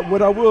 But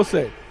what I will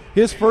say,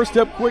 his first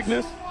step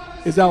quickness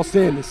is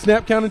outstanding.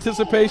 Snap count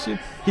anticipation,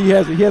 he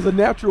has a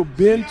natural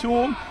bend to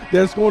him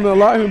that's going to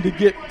allow him to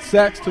get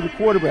sacks to the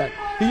quarterback.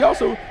 He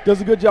also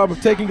does a good job of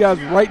taking guys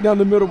right down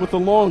the middle with a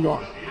long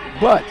arm.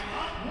 But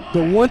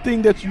the one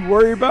thing that you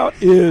worry about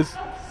is,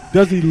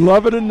 does he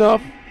love it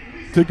enough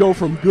to go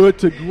from good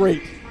to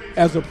great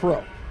as a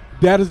pro?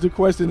 That is the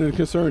question and the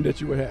concern that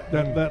you would have.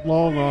 That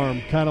long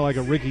arm, kind of like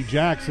a Ricky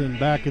Jackson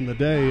back in the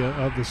day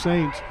of the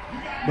Saints.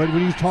 But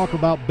when you talk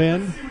about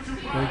bend,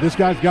 this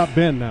guy's got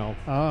bend now.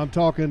 I'm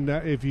talking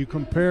if you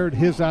compared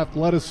his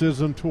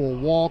athleticism to a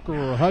Walker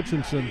or a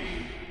Hutchinson,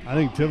 I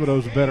think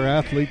Thibodeau's a better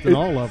athlete than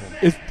all of them.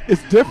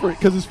 It's different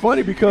because it's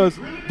funny because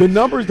the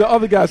numbers, the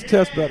other guys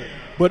test better.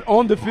 But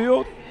on the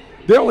field,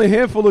 there are only a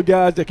handful of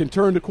guys that can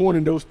turn the corner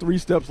in those 3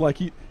 steps like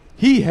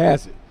he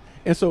has it.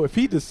 And so if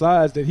he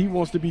decides that he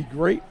wants to be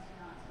great,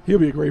 he'll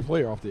be a great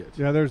player off the edge.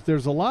 Yeah,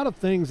 there's a lot of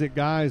things that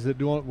guys that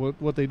do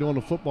what they do on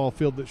the football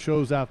field that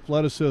shows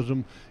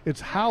athleticism.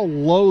 It's how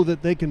low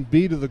that they can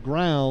be to the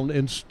ground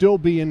and still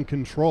be in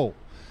control.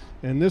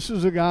 And this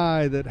is a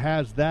guy that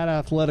has that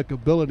athletic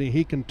ability.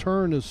 He can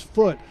turn his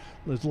foot.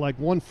 It's like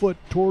 1 foot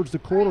towards the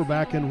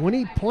quarterback, and when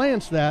he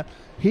plants that,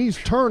 he's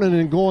turning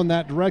and going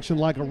that direction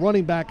like a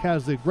running back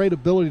has the great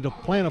ability to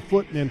plant a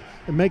foot and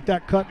make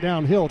that cut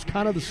downhill. It's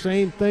kind of the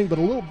same thing, but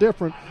a little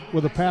different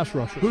with a pass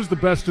rusher. Who's the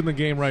best in the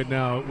game right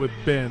now with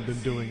bend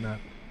and doing that?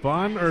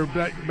 Vaughn, or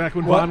back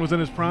when Vaughn was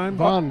in his prime?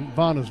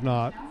 Vaughn is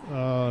not.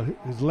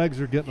 His legs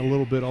are getting a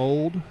little bit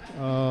old.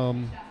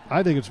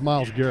 I think it's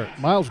Myles Garrett.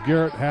 Myles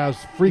Garrett has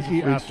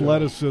freaky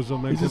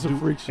athleticism. He's just a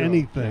freak show.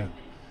 Anything.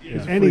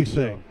 Yeah.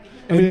 Anything.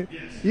 I mean,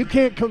 you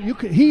can't come.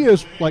 He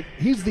is like,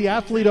 he's the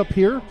athlete up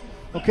here.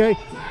 Okay,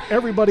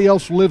 everybody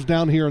else lives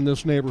down here in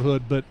this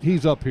neighborhood, but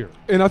he's up here.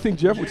 And I think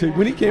Jeff would say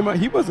when he came out,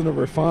 he wasn't a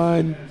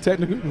refined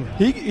technical.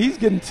 He's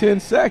getting 10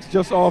 sacks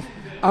just off.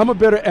 I'm a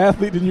better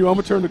athlete than you. I'm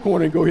gonna turn the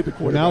corner and go hit the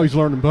quarterback. Now he's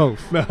learning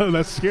both. No,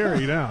 that's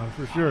scary now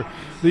for sure.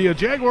 The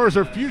Jaguars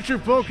are future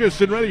focused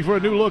and ready for a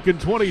new look in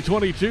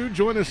 2022.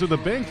 Join us at the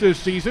bank this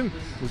season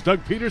as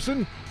Doug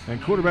Peterson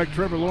and quarterback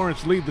Trevor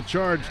Lawrence lead the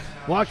charge.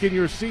 Lock in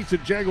your seats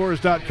at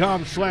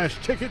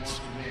jaguars.com/tickets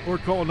or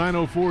call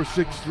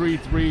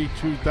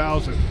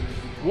 904-633-2000.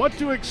 What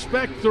to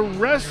expect the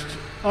rest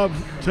of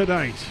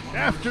tonight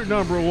after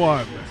number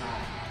 1?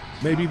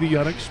 Maybe the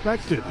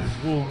unexpected.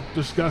 We'll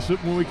discuss it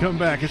when we come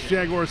back. It's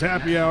Jaguars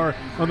Happy Hour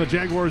on the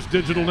Jaguars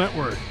Digital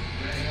Network.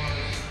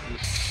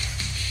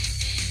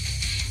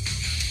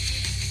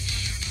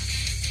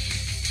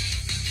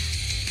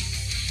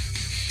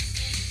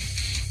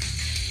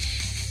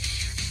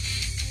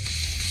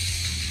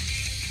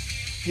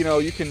 You know,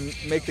 you can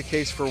make the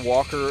case for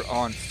Walker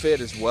on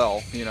fit as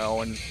well, you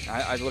know, and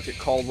I look at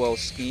Caldwell's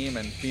scheme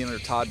and being under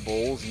Todd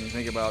Bowles, and you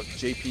think about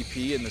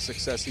JPP and the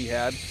success he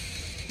had.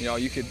 You know,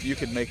 you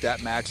could make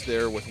that match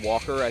there with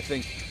Walker. I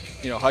think,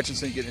 you know,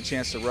 Hutchinson getting a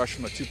chance to rush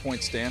from a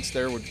 2-point stance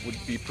there would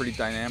be pretty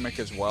dynamic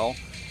as well.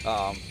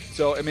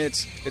 So, I mean,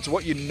 it's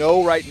what you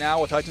know right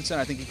now with Hutchinson.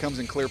 I think he comes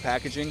in clear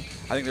packaging.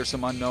 I think there's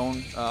some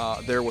unknown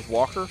there with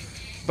Walker.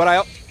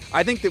 But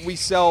I think that we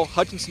sell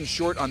Hutchinson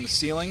short on the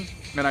ceiling,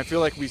 and I feel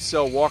like we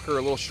sell Walker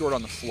a little short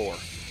on the floor.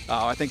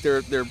 I think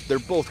they're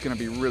both going to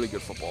be really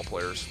good football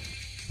players.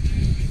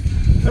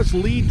 That's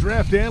lead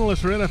draft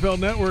analyst for NFL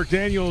Network,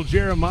 Daniel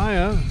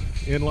Jeremiah,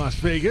 in Las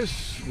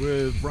Vegas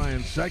with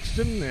Brian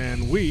Sexton,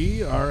 and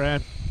we are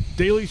at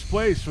Daly's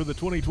Place for the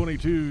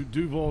 2022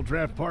 Duval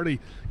Draft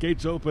Party.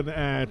 Gates open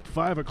at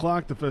 5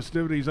 o'clock. The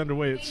festivities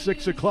underway at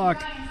 6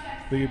 o'clock.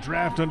 The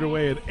draft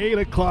underway at 8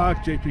 o'clock.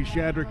 JP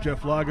Shadrick,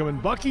 Jeff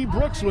Lageman, Bucky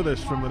Brooks with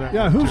us from the network.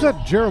 Yeah, who's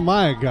that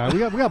Jeremiah guy? We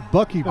got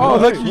Bucky Brooks. Oh,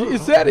 look,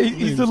 it's that.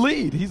 He's the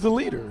lead. He's the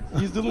leader.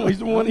 He's the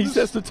one. He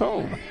sets the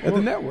tone at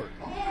the network.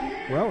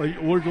 Well,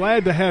 we're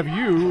glad to have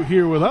you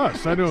here with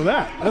us. I know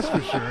that. That's for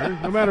sure.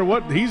 No matter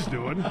what he's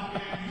doing.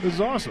 This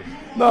is awesome.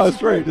 No, it's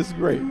great. This is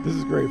great.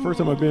 First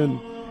time I've been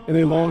in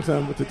a long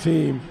time with the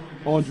team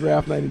on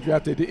draft night and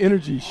draft day. The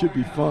energy should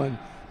be fun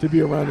to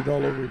be around it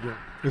all over again.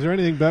 Is there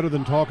anything better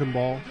than talking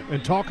ball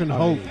and talking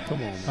hope?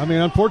 Come on. I mean,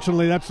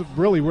 unfortunately, that's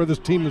really where this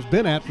team has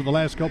been at for the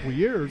last couple of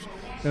years,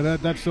 and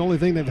that's the only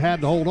thing they've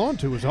had to hold on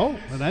to is hope.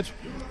 And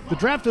the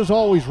draft has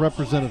always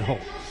represented hope.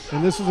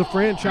 And this is a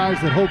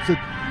franchise that hopes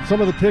that some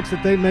of the picks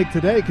that they make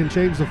today can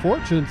change the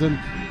fortunes, and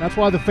that's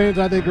why the fans,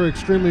 I think, are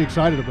extremely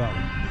excited about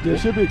it. They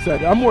should be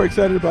excited. I'm more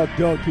excited about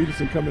Doug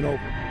Peterson coming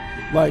over.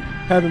 Like,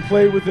 having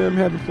played with him,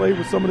 having played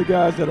with some of the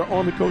guys that are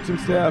on the coaching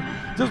staff,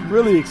 just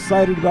really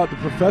excited about the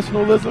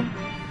professionalism.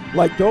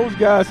 Like, those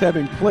guys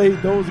having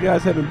played, those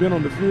guys having been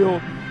on the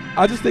field,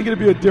 I just think it'll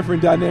be a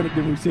different dynamic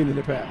than we've seen in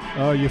the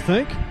past. You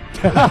think?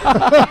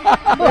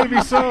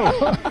 Maybe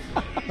so.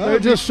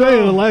 I'm just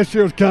saying that last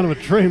year was kind of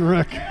a train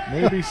wreck.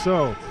 Maybe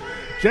so.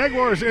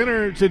 Jaguars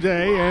enter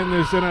today and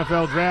this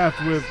NFL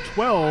draft with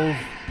 12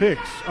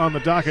 picks on the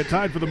docket,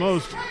 tied for the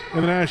most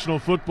in the National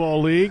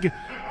Football League.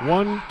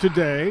 1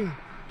 today,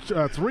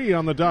 3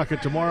 on the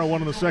docket tomorrow,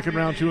 1 in the second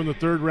round, 2 in the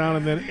third round,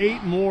 and then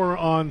 8 more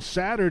on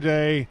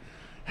Saturday.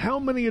 How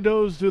many of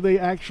those do they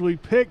actually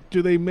pick?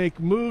 Do they make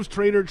moves?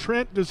 Trader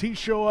Trent, does he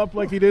show up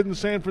like he did in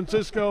San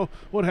Francisco?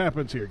 What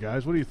happens here,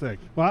 guys? What do you think?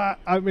 Well,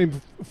 I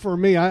mean, for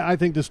me, I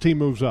think this team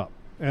moves up.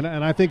 And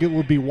I think it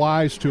would be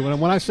wise to. And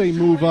when I say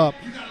move up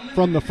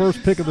from the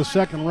first pick of the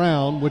second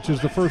round, which is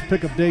the first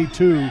pick of day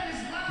 2,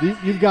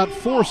 you've got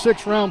 4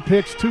 6-round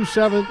picks, 2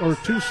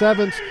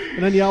 7s,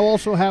 and then you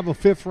also have a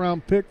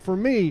 5th-round pick. For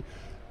me,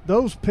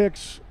 those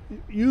picks,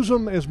 use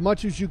them as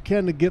much as you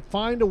can to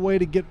find a way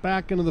to get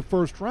back into the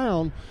first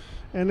round.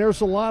 And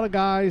there's a lot of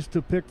guys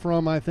to pick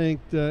from, I think.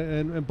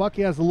 And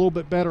Bucky has a little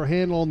bit better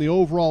handle on the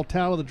overall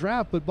talent of the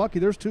draft. But, Bucky,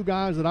 there's 2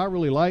 guys that I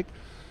really like.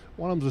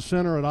 One of them's a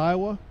center at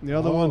Iowa. The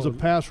other one's a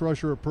pass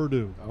rusher at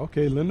Purdue.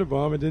 Okay,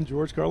 Linderbaum and then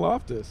George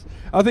Karlaftis.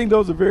 I think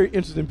those are very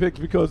interesting picks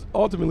because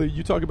ultimately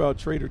you talk about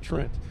Trader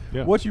Trent.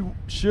 Yeah. What you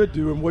should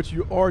do and what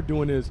you are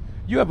doing is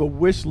you have a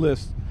wish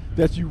list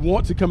that you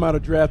want to come out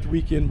of draft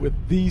weekend with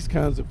these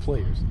kinds of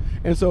players.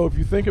 And so if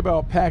you think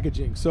about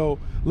packaging, so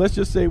let's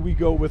just say we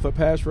go with a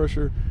pass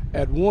rusher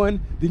at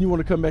 1, then you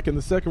want to come back in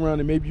the second round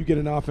and maybe you get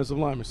an offensive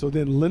lineman. So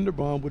then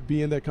Linderbaum would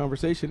be in that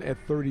conversation at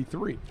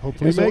 33.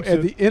 Hopefully and so makes at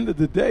it. the end of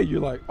the day, you're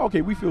like,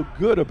 okay, we feel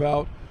good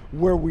about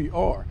where we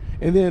are.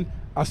 And then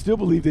I still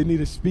believe they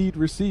need a speed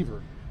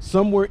receiver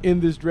somewhere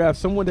in this draft,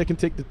 someone that can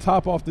take the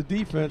top off the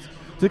defense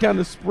to kind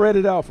of spread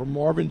it out for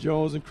Marvin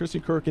Jones and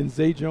Christian Kirk and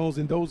Zay Jones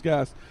and those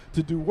guys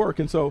to do work.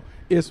 And so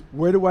it's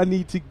where do I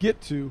need to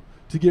get to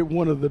get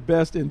one of the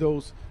best in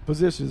those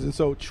positions. And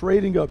so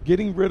trading up,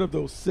 getting rid of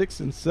those 6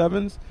 and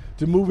 7s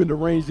to move into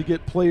range to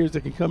get players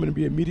that can come in and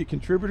be immediate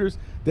contributors,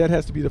 that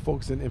has to be the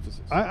focus and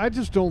emphasis. I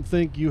just don't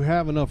think you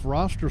have enough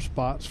roster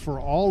spots for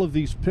all of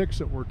these picks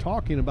that we're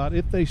talking about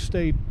if they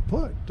stay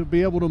put to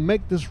be able to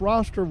make this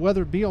roster,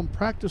 whether it be on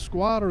practice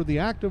squad or the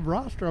active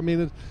roster. I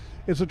mean,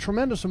 it's a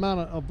tremendous amount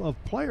of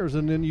players,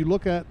 and then you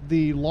look at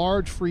the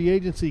large free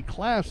agency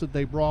class that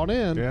they brought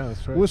in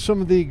that's right. with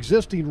some of the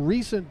existing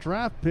recent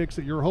draft picks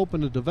that you're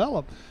hoping to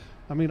develop.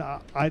 I mean,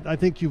 I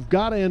think you've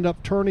got to end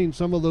up turning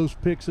some of those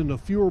picks into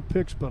fewer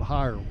picks but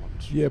higher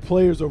ones. Yeah,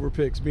 players over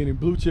picks, meaning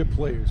blue chip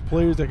players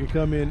that can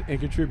come in and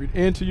contribute.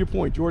 And to your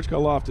point, George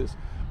Karlaftis,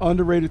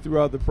 underrated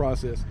throughout the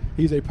process.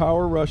 He's a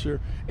power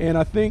rusher, and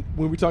I think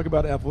when we talk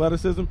about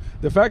athleticism,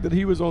 the fact that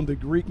he was on the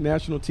Greek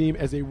national team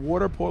as a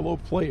water polo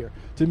player,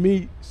 to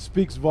me,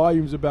 speaks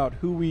volumes about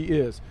who he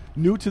is.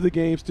 New to the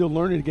game, still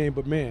learning the game,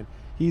 but man,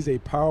 he's a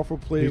powerful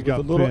player with a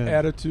little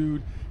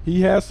attitude.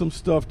 He has some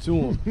stuff to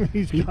him.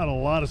 He's got a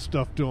lot of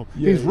stuff to him.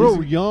 Yeah, he's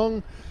real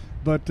young,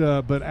 but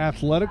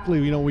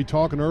athletically, you know, we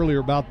talking earlier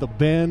about the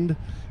bend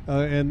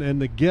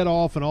and the get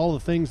off and all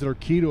the things that are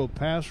key to a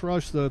pass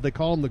rush. They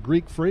call him the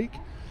Greek freak.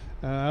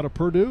 Out of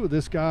Purdue,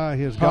 this guy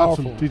has got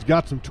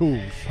some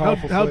tools.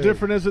 How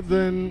different is it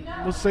than,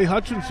 let's say,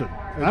 Hutchinson?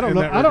 I don't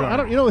know. I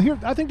don't. You know, here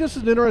I think this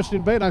is an interesting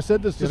debate. I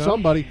said this to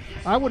somebody.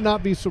 I would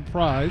not be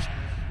surprised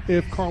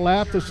if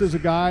Karlaftis is a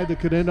guy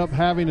that could end up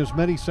having as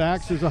many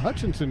sacks as a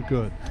Hutchinson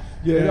could.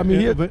 Yeah, I mean,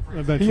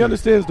 he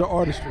understands the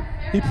artistry.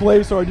 He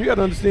plays hard. You got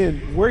to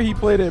understand where he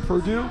played at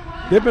Purdue.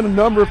 There have been a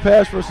number of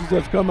pass rushers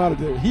that's come out of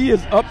there. He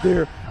is up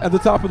there at the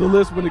top of the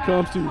list when it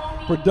comes to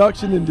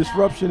production and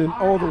disruption and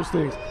all those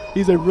things.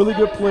 He's a really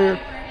good player.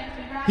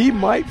 He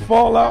might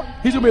fall out.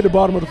 He's going to be at the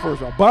bottom of the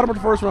first round. Bottom of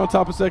the first round,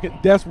 top of second,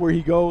 that's where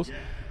he goes.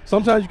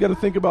 Sometimes you got to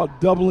think about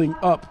doubling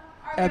up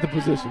at the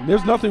position.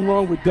 There's nothing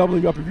wrong with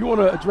doubling up. If you want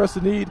to address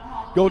the need,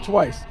 go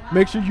twice.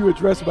 Make sure you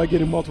address it by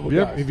getting multiple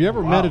guys. Have you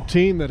ever met a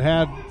team that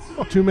had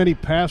too many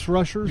pass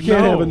rushers? You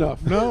can't have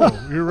enough. No,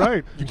 you're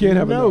right. You can't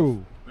have enough.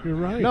 You're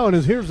right. No,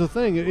 and here's the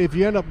thing. If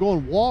you end up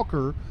going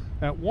Walker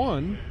at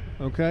 1,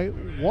 okay,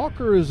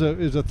 Walker is a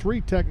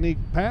 3-technique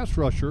pass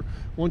rusher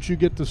once you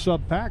get the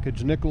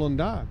sub-package, nickel and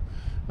dime.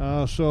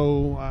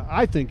 So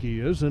I think he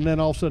is. And then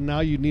all of a sudden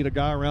now you need a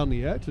guy around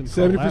the edge. And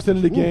 70%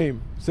 of the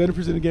game, 70%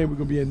 of the game we're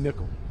going to be a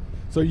nickel.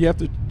 So you have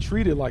to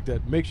treat it like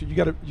that. Make sure you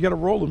got to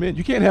roll them in.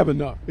 You can't have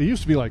enough. It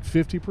used to be like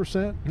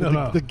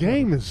 50%. The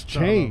game has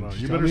changed.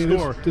 No. You better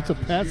score. It's a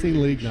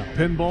passing league now.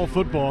 Pinball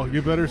football.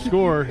 You better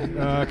score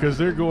because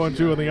they're going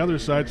to on the other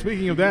side.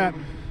 Speaking of that,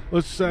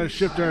 let's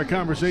shift our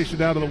conversation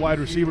down to the wide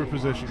receiver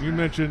position. You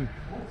mentioned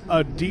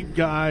a deep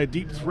guy,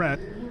 deep threat.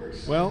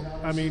 Well,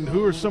 I mean,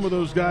 who are some of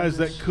those guys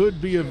that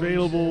could be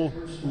available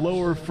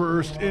lower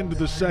first into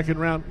the second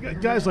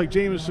round? Guys like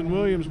Jameson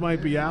Williams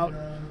might be out.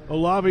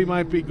 Olave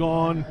might be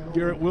gone.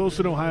 Garrett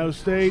Wilson, Ohio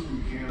State,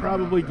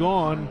 probably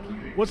gone.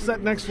 What's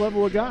that next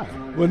level of guy?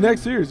 Well,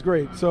 next year is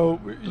great. So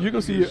you're going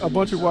to see a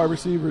bunch of wide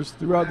receivers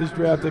throughout this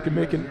draft that can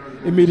make an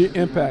immediate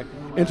impact.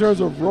 In terms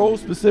of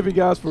role-specific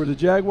guys for the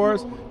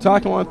Jaguars,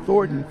 Tyquan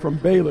Thornton from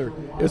Baylor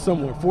is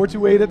someone.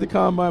 4.28 at the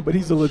combine, but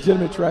he's a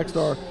legitimate track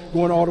star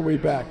going all the way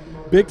back.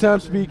 Big-time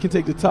speed can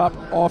take the top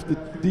off the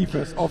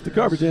defense, off the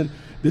coverage. And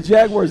the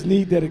Jaguars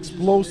need that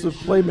explosive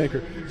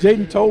playmaker.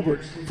 Jaden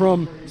Tolbert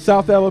from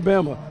South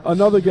Alabama,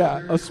 another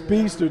guy, a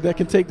speedster that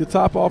can take the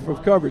top off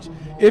of coverage.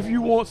 If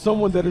you want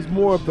someone that is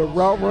more of the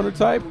route runner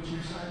type,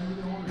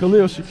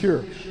 Khalil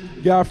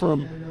Shakir, guy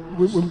from,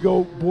 when we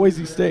go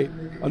Boise State,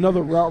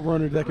 another route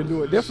runner that can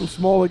do it. There's some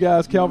smaller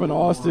guys, Calvin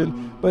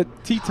Austin, but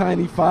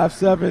T-Tiny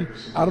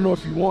 5'7". I don't know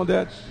if you want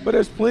that, but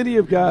there's plenty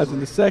of guys in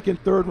the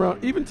second, third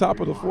round, even top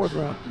of the fourth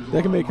round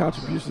that can make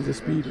contributions as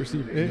speed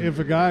receivers. If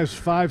a guy's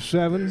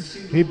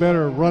 5'7", he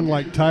better run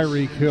like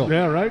Tyreek Hill.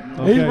 Yeah, right?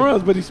 Okay. He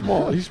runs, but he's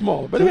small. He's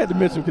smaller. But he had to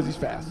mention him because he's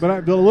fast.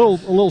 But a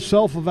little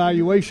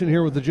self-evaluation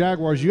here with the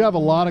Jaguars. You have a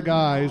lot of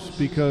guys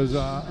because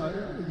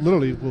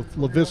literally with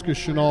Laviska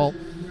Shenault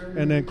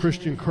and then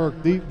Christian Kirk,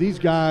 these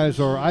guys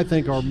I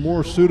think are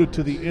more suited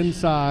to the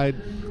inside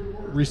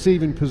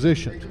receiving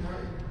positions.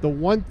 The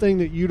one thing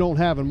that you don't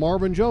have, and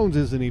Marvin Jones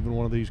isn't even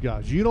one of these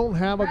guys, you don't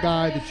have a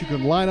guy that you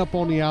can line up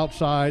on the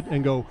outside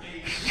and go,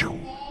 shoo.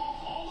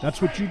 That's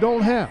what you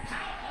don't have.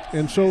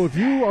 And so if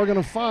you are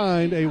going to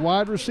find a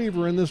wide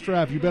receiver in this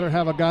draft, you better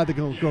have a guy that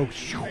can go,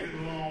 shoo,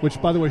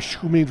 which, by the way,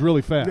 shoo means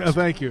really fast. Yeah,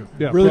 thank you.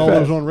 Yeah, really for all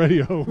fast. those on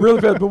radio.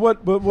 Really fast. But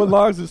what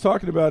Logs is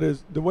talking about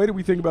is the way that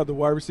we think about the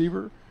wide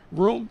receiver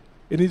room,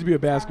 it needs to be a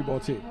basketball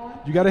team.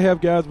 You got to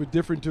have guys with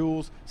different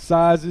tools,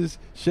 sizes,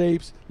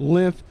 shapes,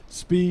 length,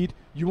 speed.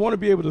 You want to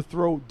be able to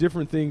throw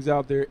different things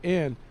out there.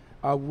 And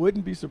I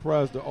wouldn't be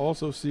surprised to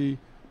also see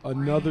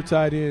another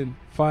tight end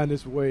find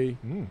its way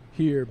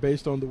here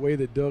based on the way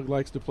that Doug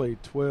likes to play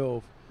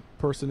 12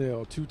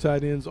 personnel, 2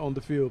 tight ends on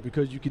the field,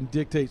 because you can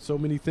dictate so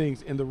many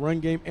things in the run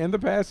game and the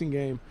passing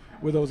game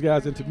with those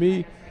guys. And to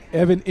me,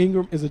 Evan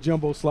Ingram is a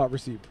jumbo slot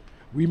receiver.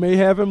 We may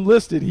have him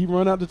listed. He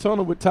run out the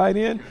tunnel with tight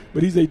end,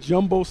 but he's a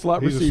jumbo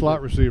slot receiver. He's a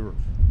slot receiver.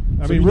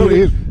 I So mean, you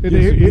really,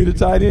 need a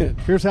tight end.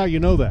 Here's how you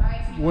know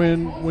that.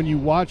 When you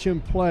watch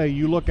him play,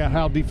 you look at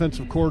how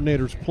defensive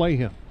coordinators play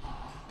him.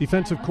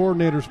 Defensive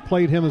coordinators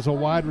played him as a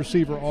wide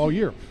receiver all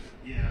year.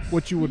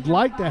 What you would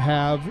like to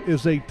have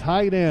is a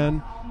tight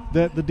end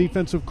that the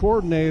defensive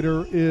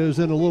coordinator is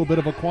in a little bit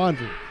of a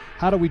quandary.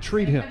 How do we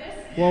treat him?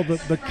 Well,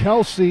 the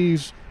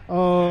Kelce's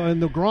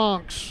and the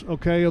Gronks,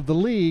 of the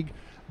league,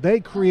 they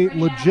create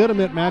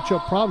legitimate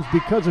matchup problems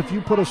because if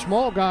you put a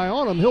small guy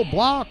on him, he'll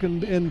block,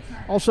 and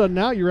all of a sudden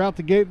now you're out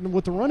the gate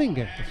with the running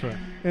game. That's right.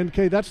 And,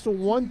 that's the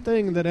one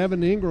thing that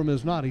Evan Ingram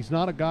is not. He's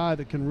not a guy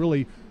that can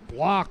really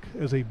block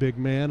as a big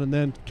man and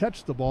then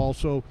catch the ball.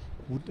 So,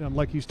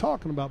 like he's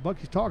talking about,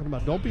 Bucky's talking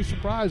about, don't be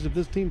surprised if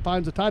this team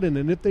finds a tight end.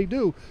 And if they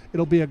do,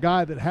 it'll be a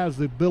guy that has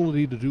the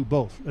ability to do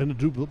both and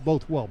to do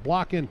both well,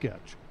 block and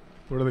catch.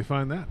 Where do they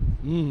find that?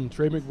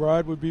 Trey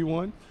McBride would be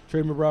one.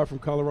 Trey McBride from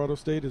Colorado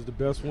State is the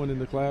best one in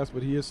the class,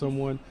 but he is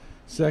someone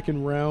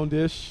second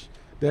round-ish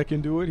that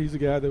can do it. He's a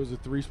guy that was a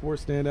 3-sport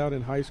standout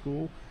in high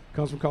school,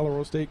 comes from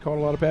Colorado State, caught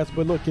a lot of passes,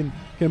 but look,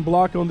 can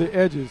block on the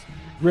edges.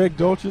 Greg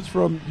Dulcich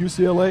from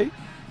UCLA,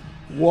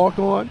 walk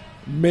on,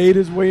 made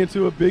his way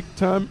into a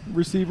big-time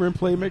receiver and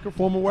playmaker,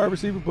 former wide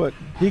receiver, but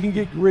he can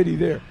get gritty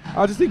there.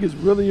 I just think it's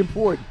really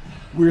important.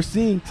 We're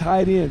seeing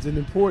tight ends and the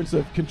importance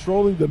of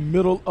controlling the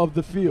middle of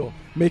the field,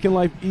 making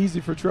life easy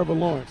for Trevor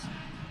Lawrence.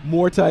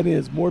 More tight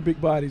ends, more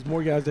big bodies,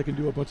 more guys that can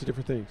do a bunch of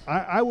different things.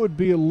 I would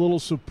be a little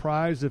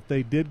surprised if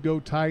they did go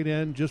tight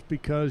end just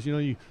because,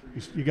 you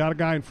got a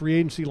guy in free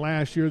agency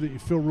last year that you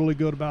feel really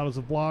good about as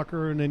a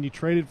blocker, and then you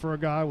traded for a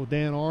guy with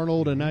Dan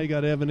Arnold, and now you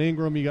got Evan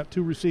Ingram. You got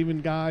 2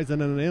 receiving guys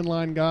and then an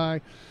inline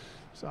guy.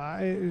 So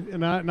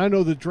I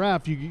know the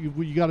draft,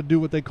 you got to do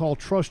what they call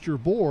trust your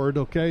board,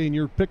 and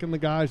you're picking the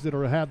guys that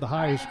had the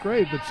highest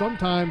grade, but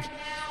sometimes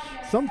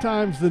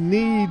the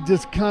need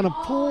just kind of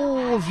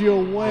pulls you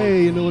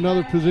away into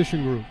another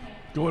position group.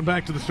 Going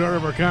back to the start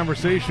of our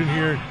conversation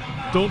here,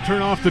 don't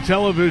turn off the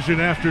television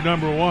after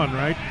number 1,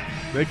 right?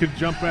 They could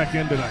jump back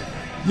in tonight.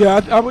 Yeah,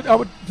 I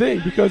would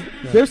think because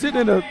they're sitting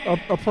in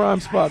a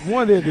prime spot.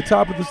 One, they're at the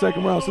top of the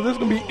second round, so there's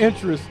going to be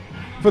interest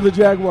for the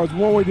Jaguars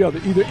one way or the other.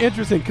 Either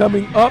interest in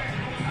coming up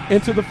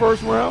into the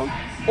first round,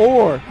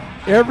 or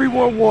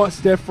everyone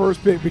wants that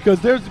first pick because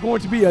there's going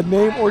to be a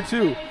name or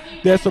two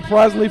that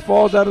surprisingly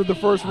falls out of the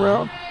first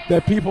round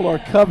that people are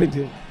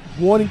coveting,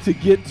 wanting to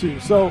get to.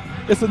 So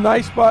it's a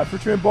nice spot for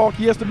Trent Baalke.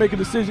 He has to make a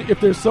decision if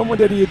there's someone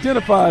that he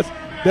identifies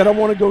that I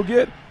want to go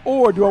get,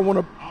 or do I want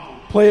to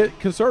play it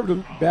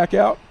conservative, back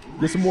out,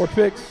 get some more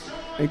picks,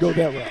 and go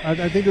that route.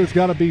 I think there's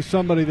got to be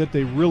somebody that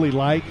they really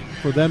like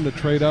for them to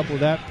trade up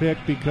with that pick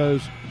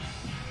because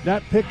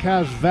that pick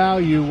has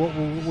value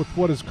with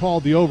what is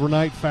called the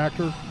overnight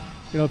factor.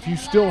 If you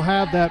still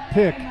have that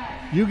pick,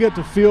 you get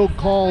to field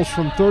calls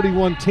from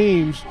 31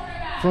 teams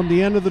from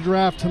the end of the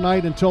draft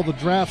tonight until the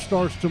draft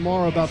starts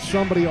tomorrow about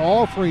somebody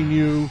offering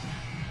you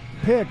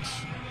picks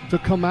to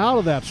come out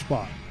of that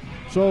spot.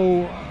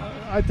 So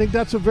I think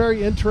that's a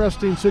very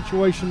interesting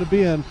situation to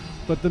be in.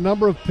 But the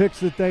number of picks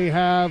that they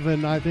have,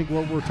 and I think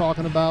what we're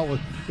talking about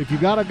with, if you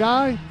got a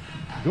guy,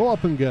 go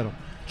up and get him.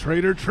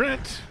 Trader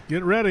Trent,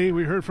 get ready.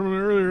 We heard from him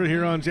earlier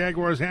here on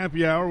Jaguars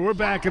Happy Hour. We're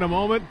back in a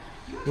moment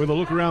with a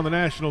look around the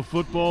National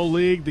Football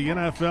League, the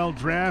NFL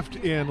Draft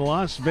in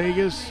Las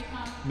Vegas,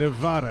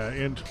 Nevada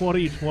in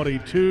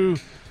 2022.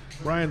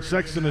 Brian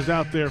Sexton is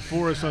out there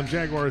for us on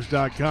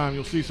Jaguars.com.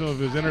 You'll see some of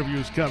his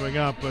interviews coming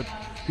up, but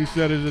he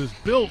said it is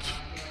built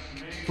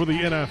for the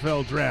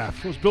NFL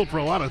Draft. It was built for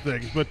a lot of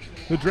things, but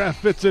the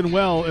draft fits in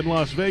well in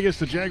Las Vegas.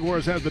 The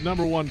Jaguars have the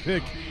number 1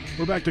 pick.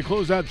 We're back to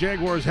close out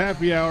Jaguars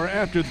Happy Hour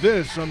after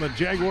this on the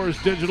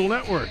Jaguars Digital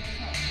Network.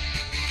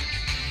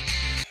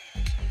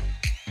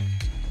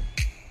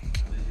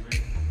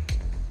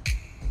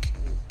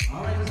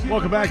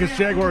 Welcome back. It's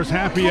Jaguars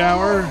Happy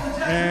Hour.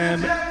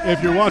 And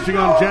if you're watching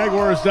on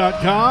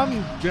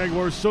Jaguars.com,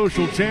 Jaguars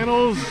social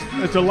channels,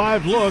 it's a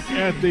live look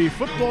at the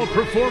Football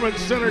Performance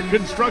Center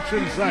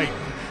construction site.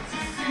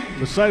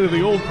 The site of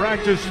the old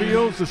practice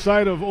fields, the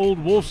site of old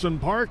Wolfson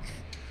Park.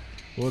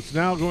 Well, it's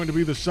now going to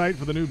be the site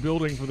for the new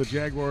building for the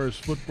Jaguars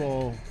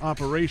football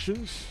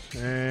operations,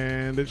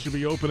 and it should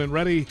be open and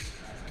ready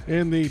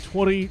in the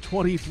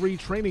 2023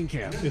 training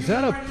camp. Is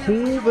that a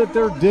pool that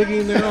they're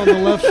digging there on the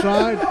left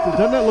side?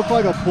 Doesn't that look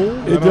like a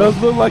pool? It does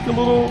look like a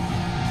little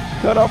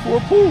cutout for a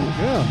pool.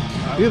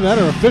 Yeah. Either that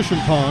or a fishing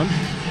pond.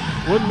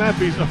 Wouldn't that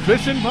be a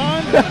fishing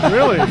pond?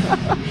 Really?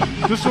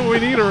 Just what we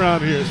need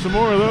around here. Some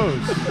more of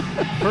those.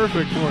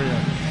 Perfect for you.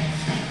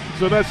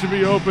 So that should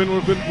be open.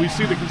 We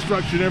see the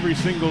construction every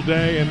single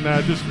day, and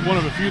just one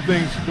of the few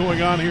things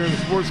going on here in the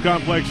sports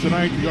complex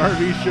tonight. The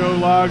RV show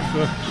logs.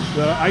 The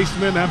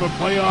Icemen have a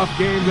playoff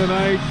game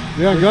tonight.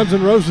 Yeah, Guns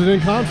N' Roses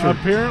in concert.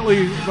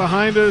 Apparently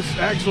behind us,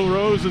 Axl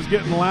Rose is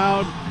getting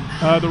loud.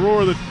 The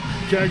roar of the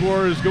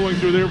Jaguars going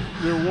through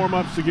their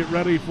warm-ups to get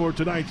ready for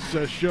tonight's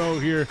show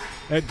here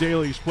at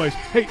Daly's Place.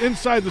 Hey,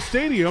 inside the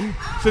stadium,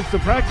 since the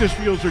practice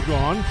fields are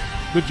gone,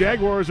 the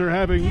Jaguars are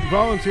having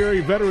voluntary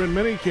veteran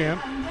minicamp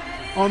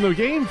on the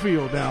game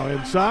field now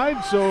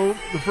inside, so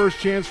the first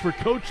chance for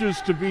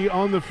coaches to be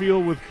on the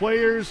field with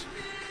players.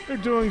 They're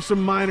doing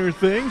some minor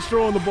things,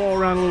 throwing the ball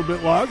around a little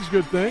bit, Logs,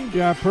 good thing.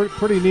 Yeah,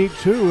 pretty neat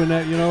too, in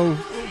that,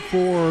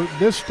 for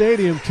this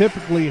stadium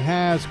typically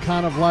has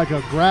kind of like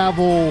a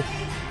gravel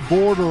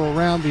border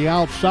around the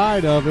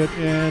outside of it,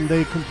 and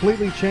they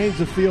completely changed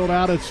the field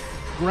out. It's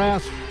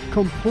grass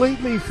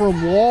completely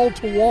from wall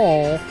to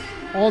wall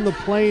on the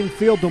playing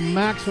field to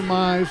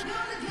maximize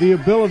the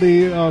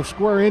ability of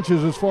square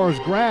inches as far as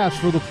grass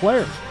for the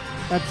players.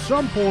 At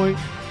some point,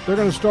 they're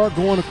going to start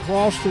going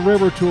across the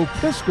river to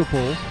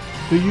Episcopal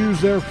to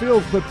use their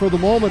fields, but for the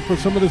moment, for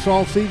some of this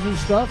all-season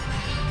stuff,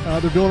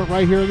 they're doing it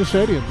right here in the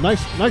stadium.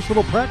 Nice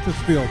little practice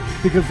field,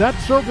 because that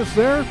surface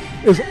there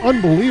is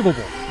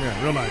unbelievable.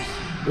 Yeah, real nice.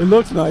 It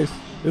looks nice.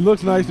 It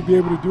looks nice to be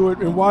able to do it.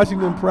 And watching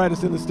them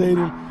practice in the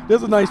stadium,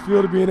 there's a nice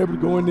feel to being able to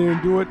go in there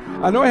and do it.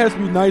 I know it has to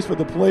be nice for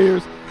the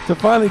players to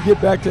finally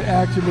get back to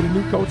action with a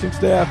new coaching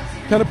staff,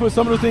 kind of put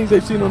some of the things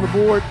they've seen on the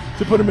board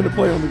to put them into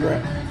play on the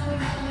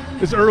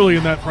grass. It's early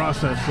in that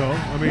process, though.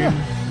 I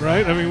mean,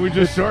 right? I mean, we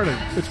just started.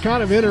 It's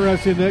kind of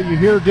interesting that you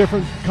hear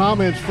different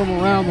comments from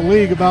around the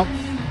league about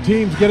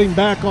teams getting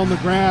back on the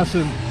grass,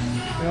 and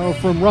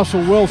from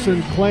Russell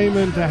Wilson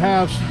claiming to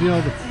have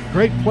the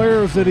great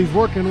players that he's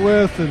working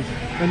with,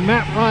 and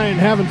Matt Ryan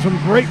having some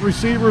great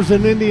receivers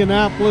in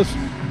Indianapolis.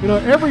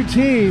 Every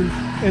team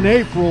in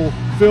April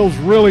feels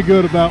really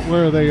good about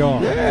where they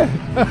are. Yeah.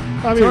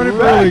 I mean,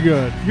 really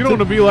good. You don't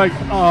want to be like,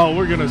 oh,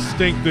 we're going to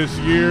stink this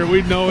year.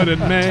 We know it in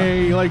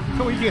May. Like,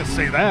 we can't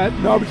say that.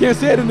 No, we can't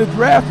say it. And the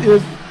draft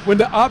is when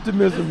the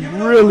optimism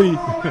really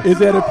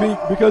is at a peak,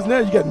 because now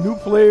you got new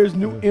players,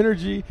 new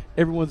energy.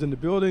 Everyone's in the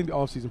building. The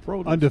offseason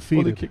program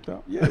undefeated, kicked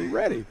off. Yeah, you're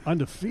ready.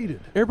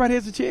 Undefeated. Everybody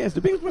has a chance. The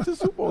Bengals went to the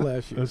Super Bowl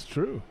last year. That's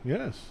true.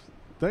 Yes.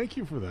 Thank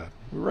you for that.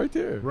 We're right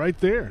there. Right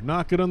there.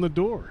 Knock it on the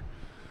door.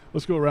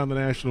 Let's go around the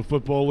National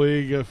Football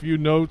League. A few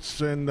notes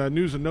and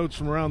news and notes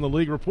from around the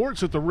league.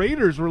 Reports that the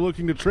Raiders were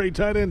looking to trade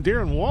tight end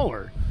Darren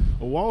Waller.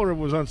 Waller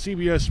was on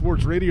CBS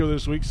Sports Radio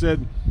this week,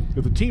 said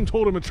if the team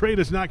told him a trade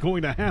is not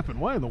going to happen,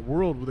 why in the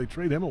world would they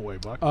trade him away,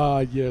 Buck?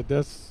 Yeah,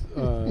 that's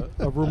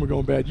a rumor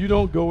going bad. You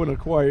don't go and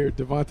acquire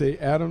Devontae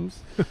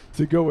Adams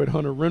to go at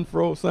Hunter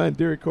Renfrow, sign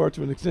Derek Carr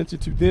to an extension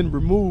to then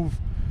remove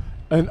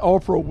an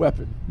all-pro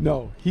weapon.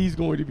 No, he's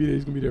going to be there.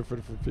 He's going to be there for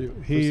the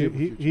field.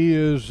 He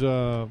is,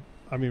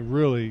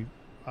 really,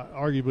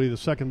 arguably the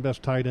second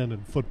best tight end in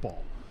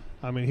football.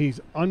 I mean, he's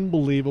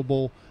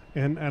unbelievable.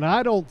 And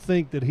I don't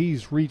think that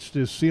he's reached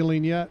his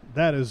ceiling yet.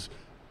 That is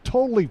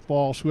totally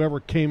false, whoever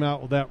came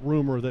out with that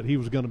rumor that he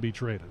was going to be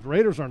traded. The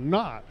Raiders are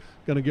not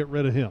going to get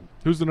rid of him.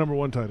 Who's the number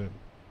one tight end?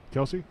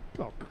 Kelsey?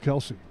 Oh,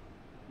 Kelsey,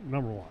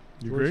 number one.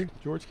 You agree?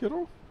 George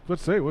Kittle?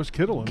 Let's say, what's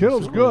Kittle?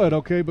 Kittle's good,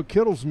 okay, but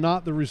Kittle's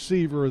not the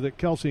receiver that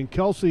Kelsey. And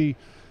Kelsey,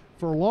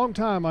 for a long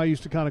time, I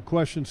used to kind of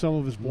question some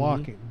of his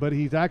blocking, but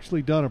he's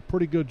actually done a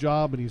pretty good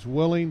job, and he's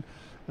willing.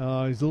 He's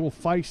a little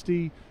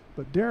feisty.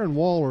 But Darren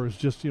Waller is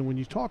just, when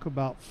you talk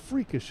about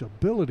freakish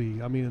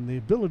ability, I mean, and the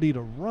ability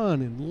to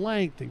run in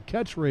length and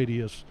catch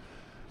radius,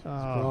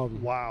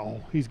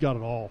 wow, he's got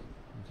it all.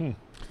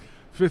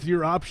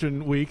 Fifth-year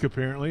option week,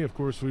 apparently. Of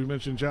course, we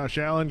mentioned Josh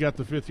Allen got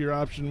the fifth-year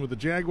option with the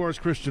Jaguars.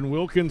 Christian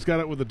Wilkins got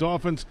it with the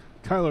Dolphins.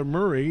 Kyler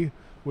Murray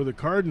with the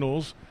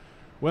Cardinals.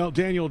 Well,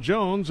 Daniel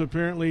Jones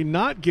apparently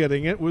not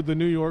getting it with the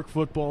New York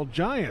Football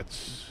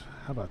Giants.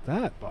 How about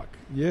that, Buck?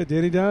 Yeah,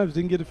 Danny Dimes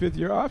didn't get a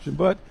fifth-year option,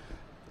 but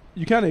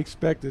you kind of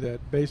expected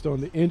that based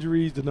on the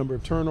injuries, the number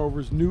of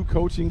turnovers, new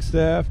coaching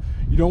staff.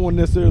 You don't want to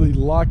necessarily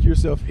lock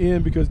yourself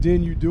in because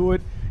then you do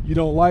it. You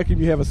don't like him.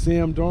 You have a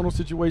Sam Darnold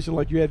situation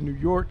like you had in New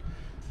York.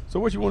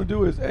 So what you want to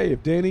do is, hey,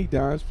 if Danny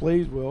Dimes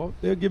plays well,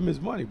 they'll give him his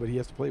money, but he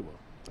has to play well.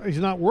 He's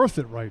not worth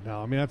it right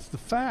now. I mean, that's the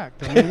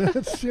fact. I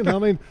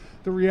mean,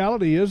 the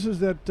reality is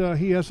that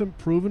he hasn't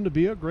proven to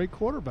be a great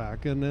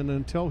quarterback, and then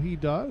until he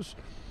does,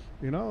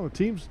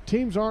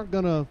 teams aren't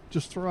going to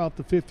just throw out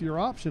the fifth-year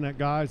option at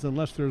guys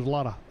unless there's a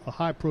lot of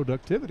high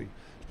productivity,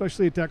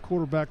 especially at that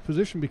quarterback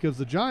position, because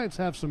the Giants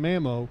have some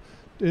ammo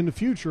in the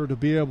future to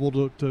be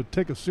able to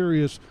take a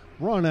serious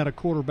run at a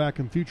quarterback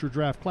in future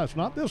draft class.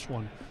 Not this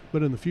one,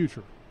 but in the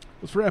future.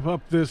 Let's wrap up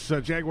this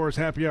Jaguars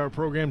Happy Hour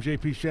program.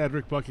 J.P.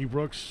 Shadrick, Bucky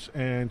Brooks,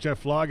 and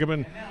Jeff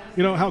Lageman.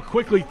 You know how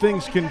quickly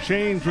things can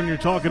change when you're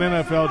talking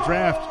NFL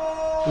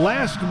draft.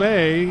 Last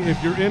May,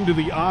 if you're into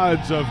the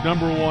odds of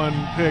number one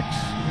picks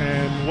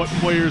and what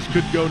players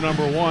could go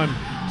number one,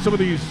 some of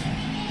these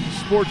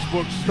sports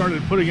books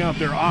started putting out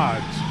their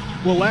odds.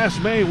 Well,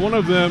 last May, one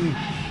of them,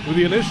 with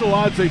the initial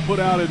odds they put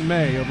out in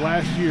May of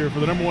last year for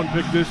the number one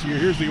pick this year,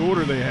 here's the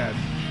order they had.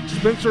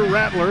 Spencer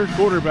Rattler,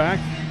 quarterback.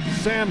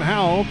 Sam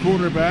Howell,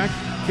 quarterback.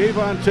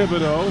 Kayvon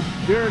Thibodeau.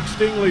 Derek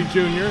Stingley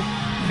Jr.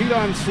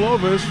 Keaton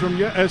Slovis from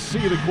SC,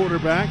 the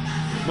quarterback.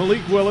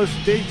 Malik Willis,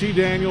 JT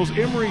Daniels,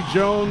 Emory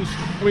Jones.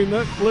 I mean,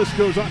 that list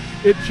goes on.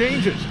 It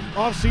changes.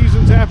 Off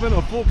seasons happen,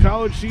 a full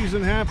college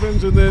season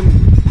happens, and then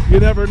you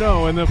never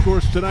know. And, of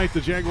course, tonight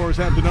the Jaguars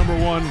have the number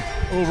one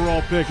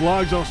overall pick.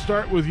 Logs, I'll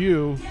start with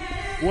you.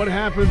 What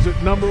happens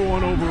at number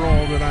one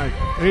overall tonight?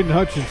 Aiden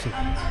Hutchinson.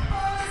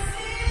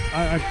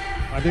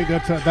 I think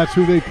that's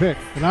who they pick.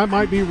 And I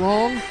might be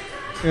wrong,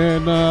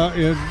 and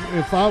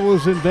if I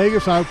was in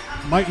Vegas, I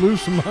might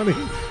lose some money.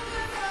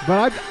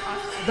 But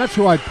that's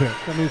who I'd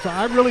pick. I mean, so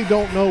I really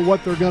don't know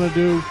what they're going to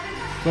do.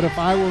 But if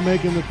I were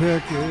making the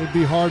pick, it would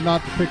be hard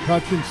not to pick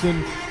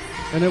Hutchinson.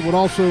 And it would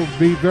also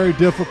be very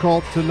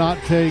difficult to not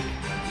take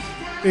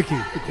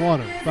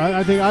Ekwonu.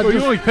 I think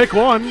you only pick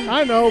one.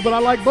 I know, but I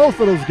like both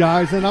of those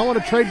guys, and I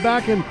want to trade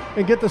back and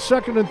get the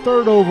second and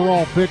third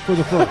overall pick for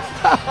the first.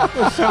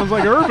 That sounds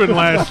like Urban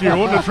last year,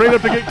 wanting to trade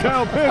up to get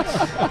Kyle Pitts.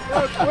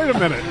 Wait a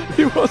minute.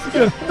 He wasn't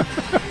good.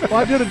 Well,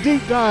 I did a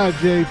deep dive,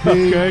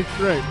 JP. Okay,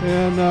 great.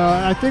 And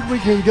I think we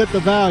can get the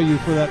value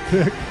for that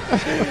pick.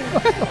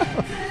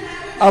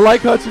 I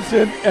like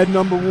Hutchinson at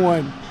number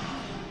one.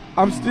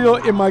 I'm still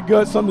in my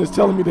gut. Something that's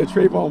telling me that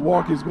Trayvon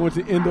Walker is going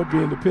to end up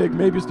being the pick.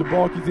 Maybe it's the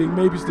bulky thing.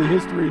 Maybe it's the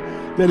history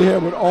that he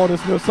had with Alden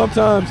Smith.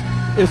 Sometimes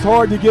it's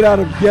hard to get out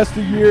of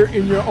yesteryear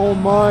in your own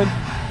mind.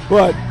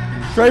 But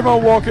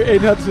Trayvon Walker,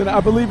 Aiden Hutchinson, I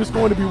believe it's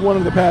going to be one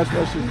of the pass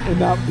rushers and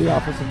not the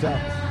offensive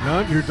tackle.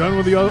 None. You're done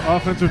with the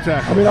offensive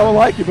tackle. I mean, I would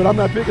like it, but I'm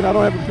not picking. I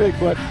don't have a pick.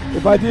 But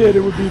if I did,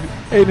 it would be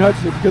Aiden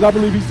Hutchinson because I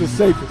believe he's the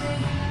safest.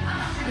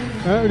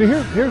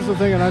 Here's the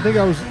thing, and I think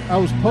I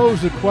was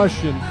posed a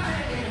question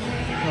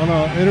on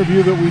an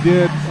interview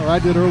that I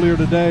did earlier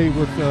today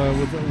with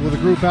a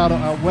group out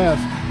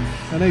west,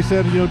 and they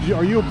said,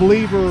 are you a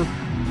believer?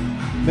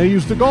 They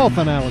used the golf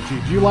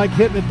analogy. Do you like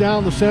hitting it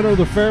down the center of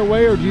the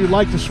fairway, or do you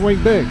like to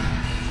swing big?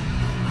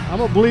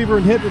 I'm a believer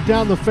in hitting it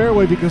down the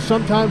fairway because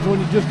sometimes when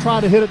you just try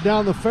to hit it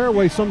down the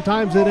fairway,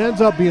 sometimes it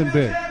ends up being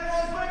big.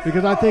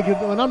 Because I think,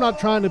 and I'm not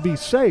trying to be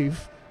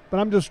safe, but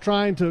I'm just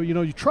trying to,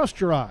 you trust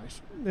your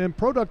eyes. And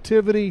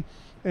productivity,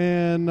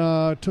 and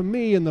to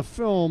me in the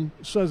film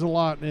says a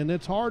lot, and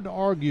it's hard to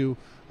argue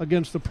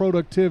against the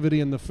productivity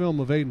in the film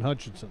of Aiden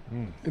Hutchinson.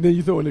 And then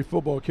you throw in the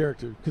football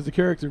character because the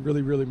character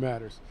really, really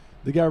matters.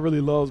 The guy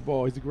really loves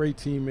ball. He's a great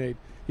teammate.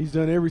 He's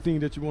done everything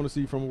that you want to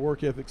see from a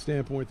work ethic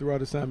standpoint throughout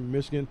his time in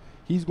Michigan.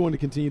 He's going to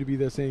continue to be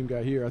that same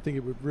guy here. I think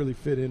it would really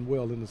fit in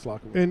well in this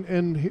locker room.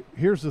 And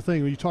here's the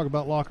thing. When you talk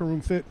about locker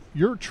room fit,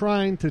 you're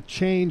trying to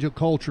change a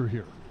culture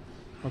here.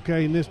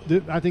 Okay, and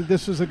I think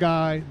this is a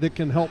guy that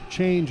can help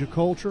change a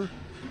culture.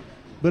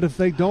 But if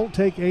they don't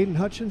take Aiden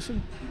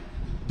Hutchinson,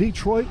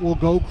 Detroit will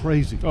go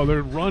crazy. Oh, they'll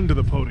run to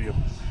the podium.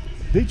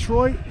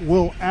 Detroit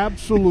will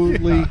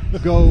absolutely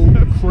go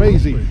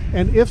crazy.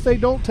 And if they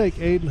don't take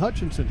Aiden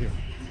Hutchinson here,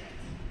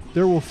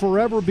 there will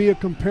forever be a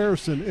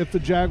comparison if the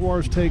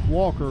Jaguars take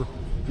Walker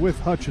with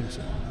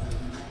Hutchinson.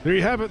 There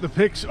you have it. The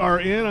picks are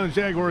in on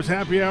Jaguars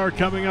Happy Hour.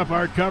 Coming up,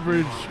 our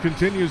coverage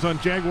continues on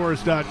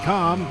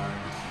Jaguars.com.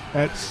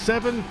 At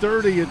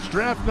 7:30, it's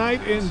draft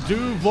night in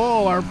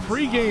Duval, our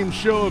pregame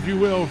show, if you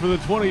will, for the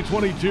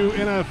 2022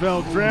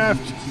 NFL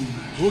Draft.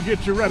 We'll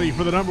get you ready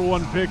for the number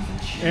 1 pick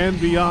and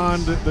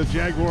beyond. The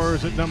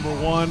Jaguars at number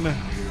 1.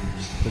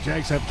 The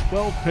Jags have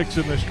 12 picks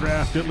in this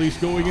draft, at least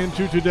going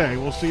into today.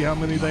 We'll see how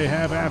many they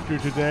have after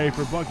today.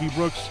 For Bucky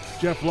Brooks,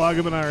 Jeff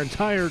Lageman, our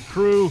entire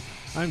crew,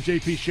 I'm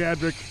JP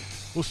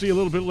Shadrick. We'll see you a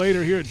little bit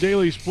later here at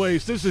Daly's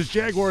Place. This is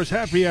Jaguars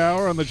Happy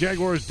Hour on the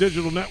Jaguars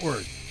Digital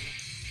Network.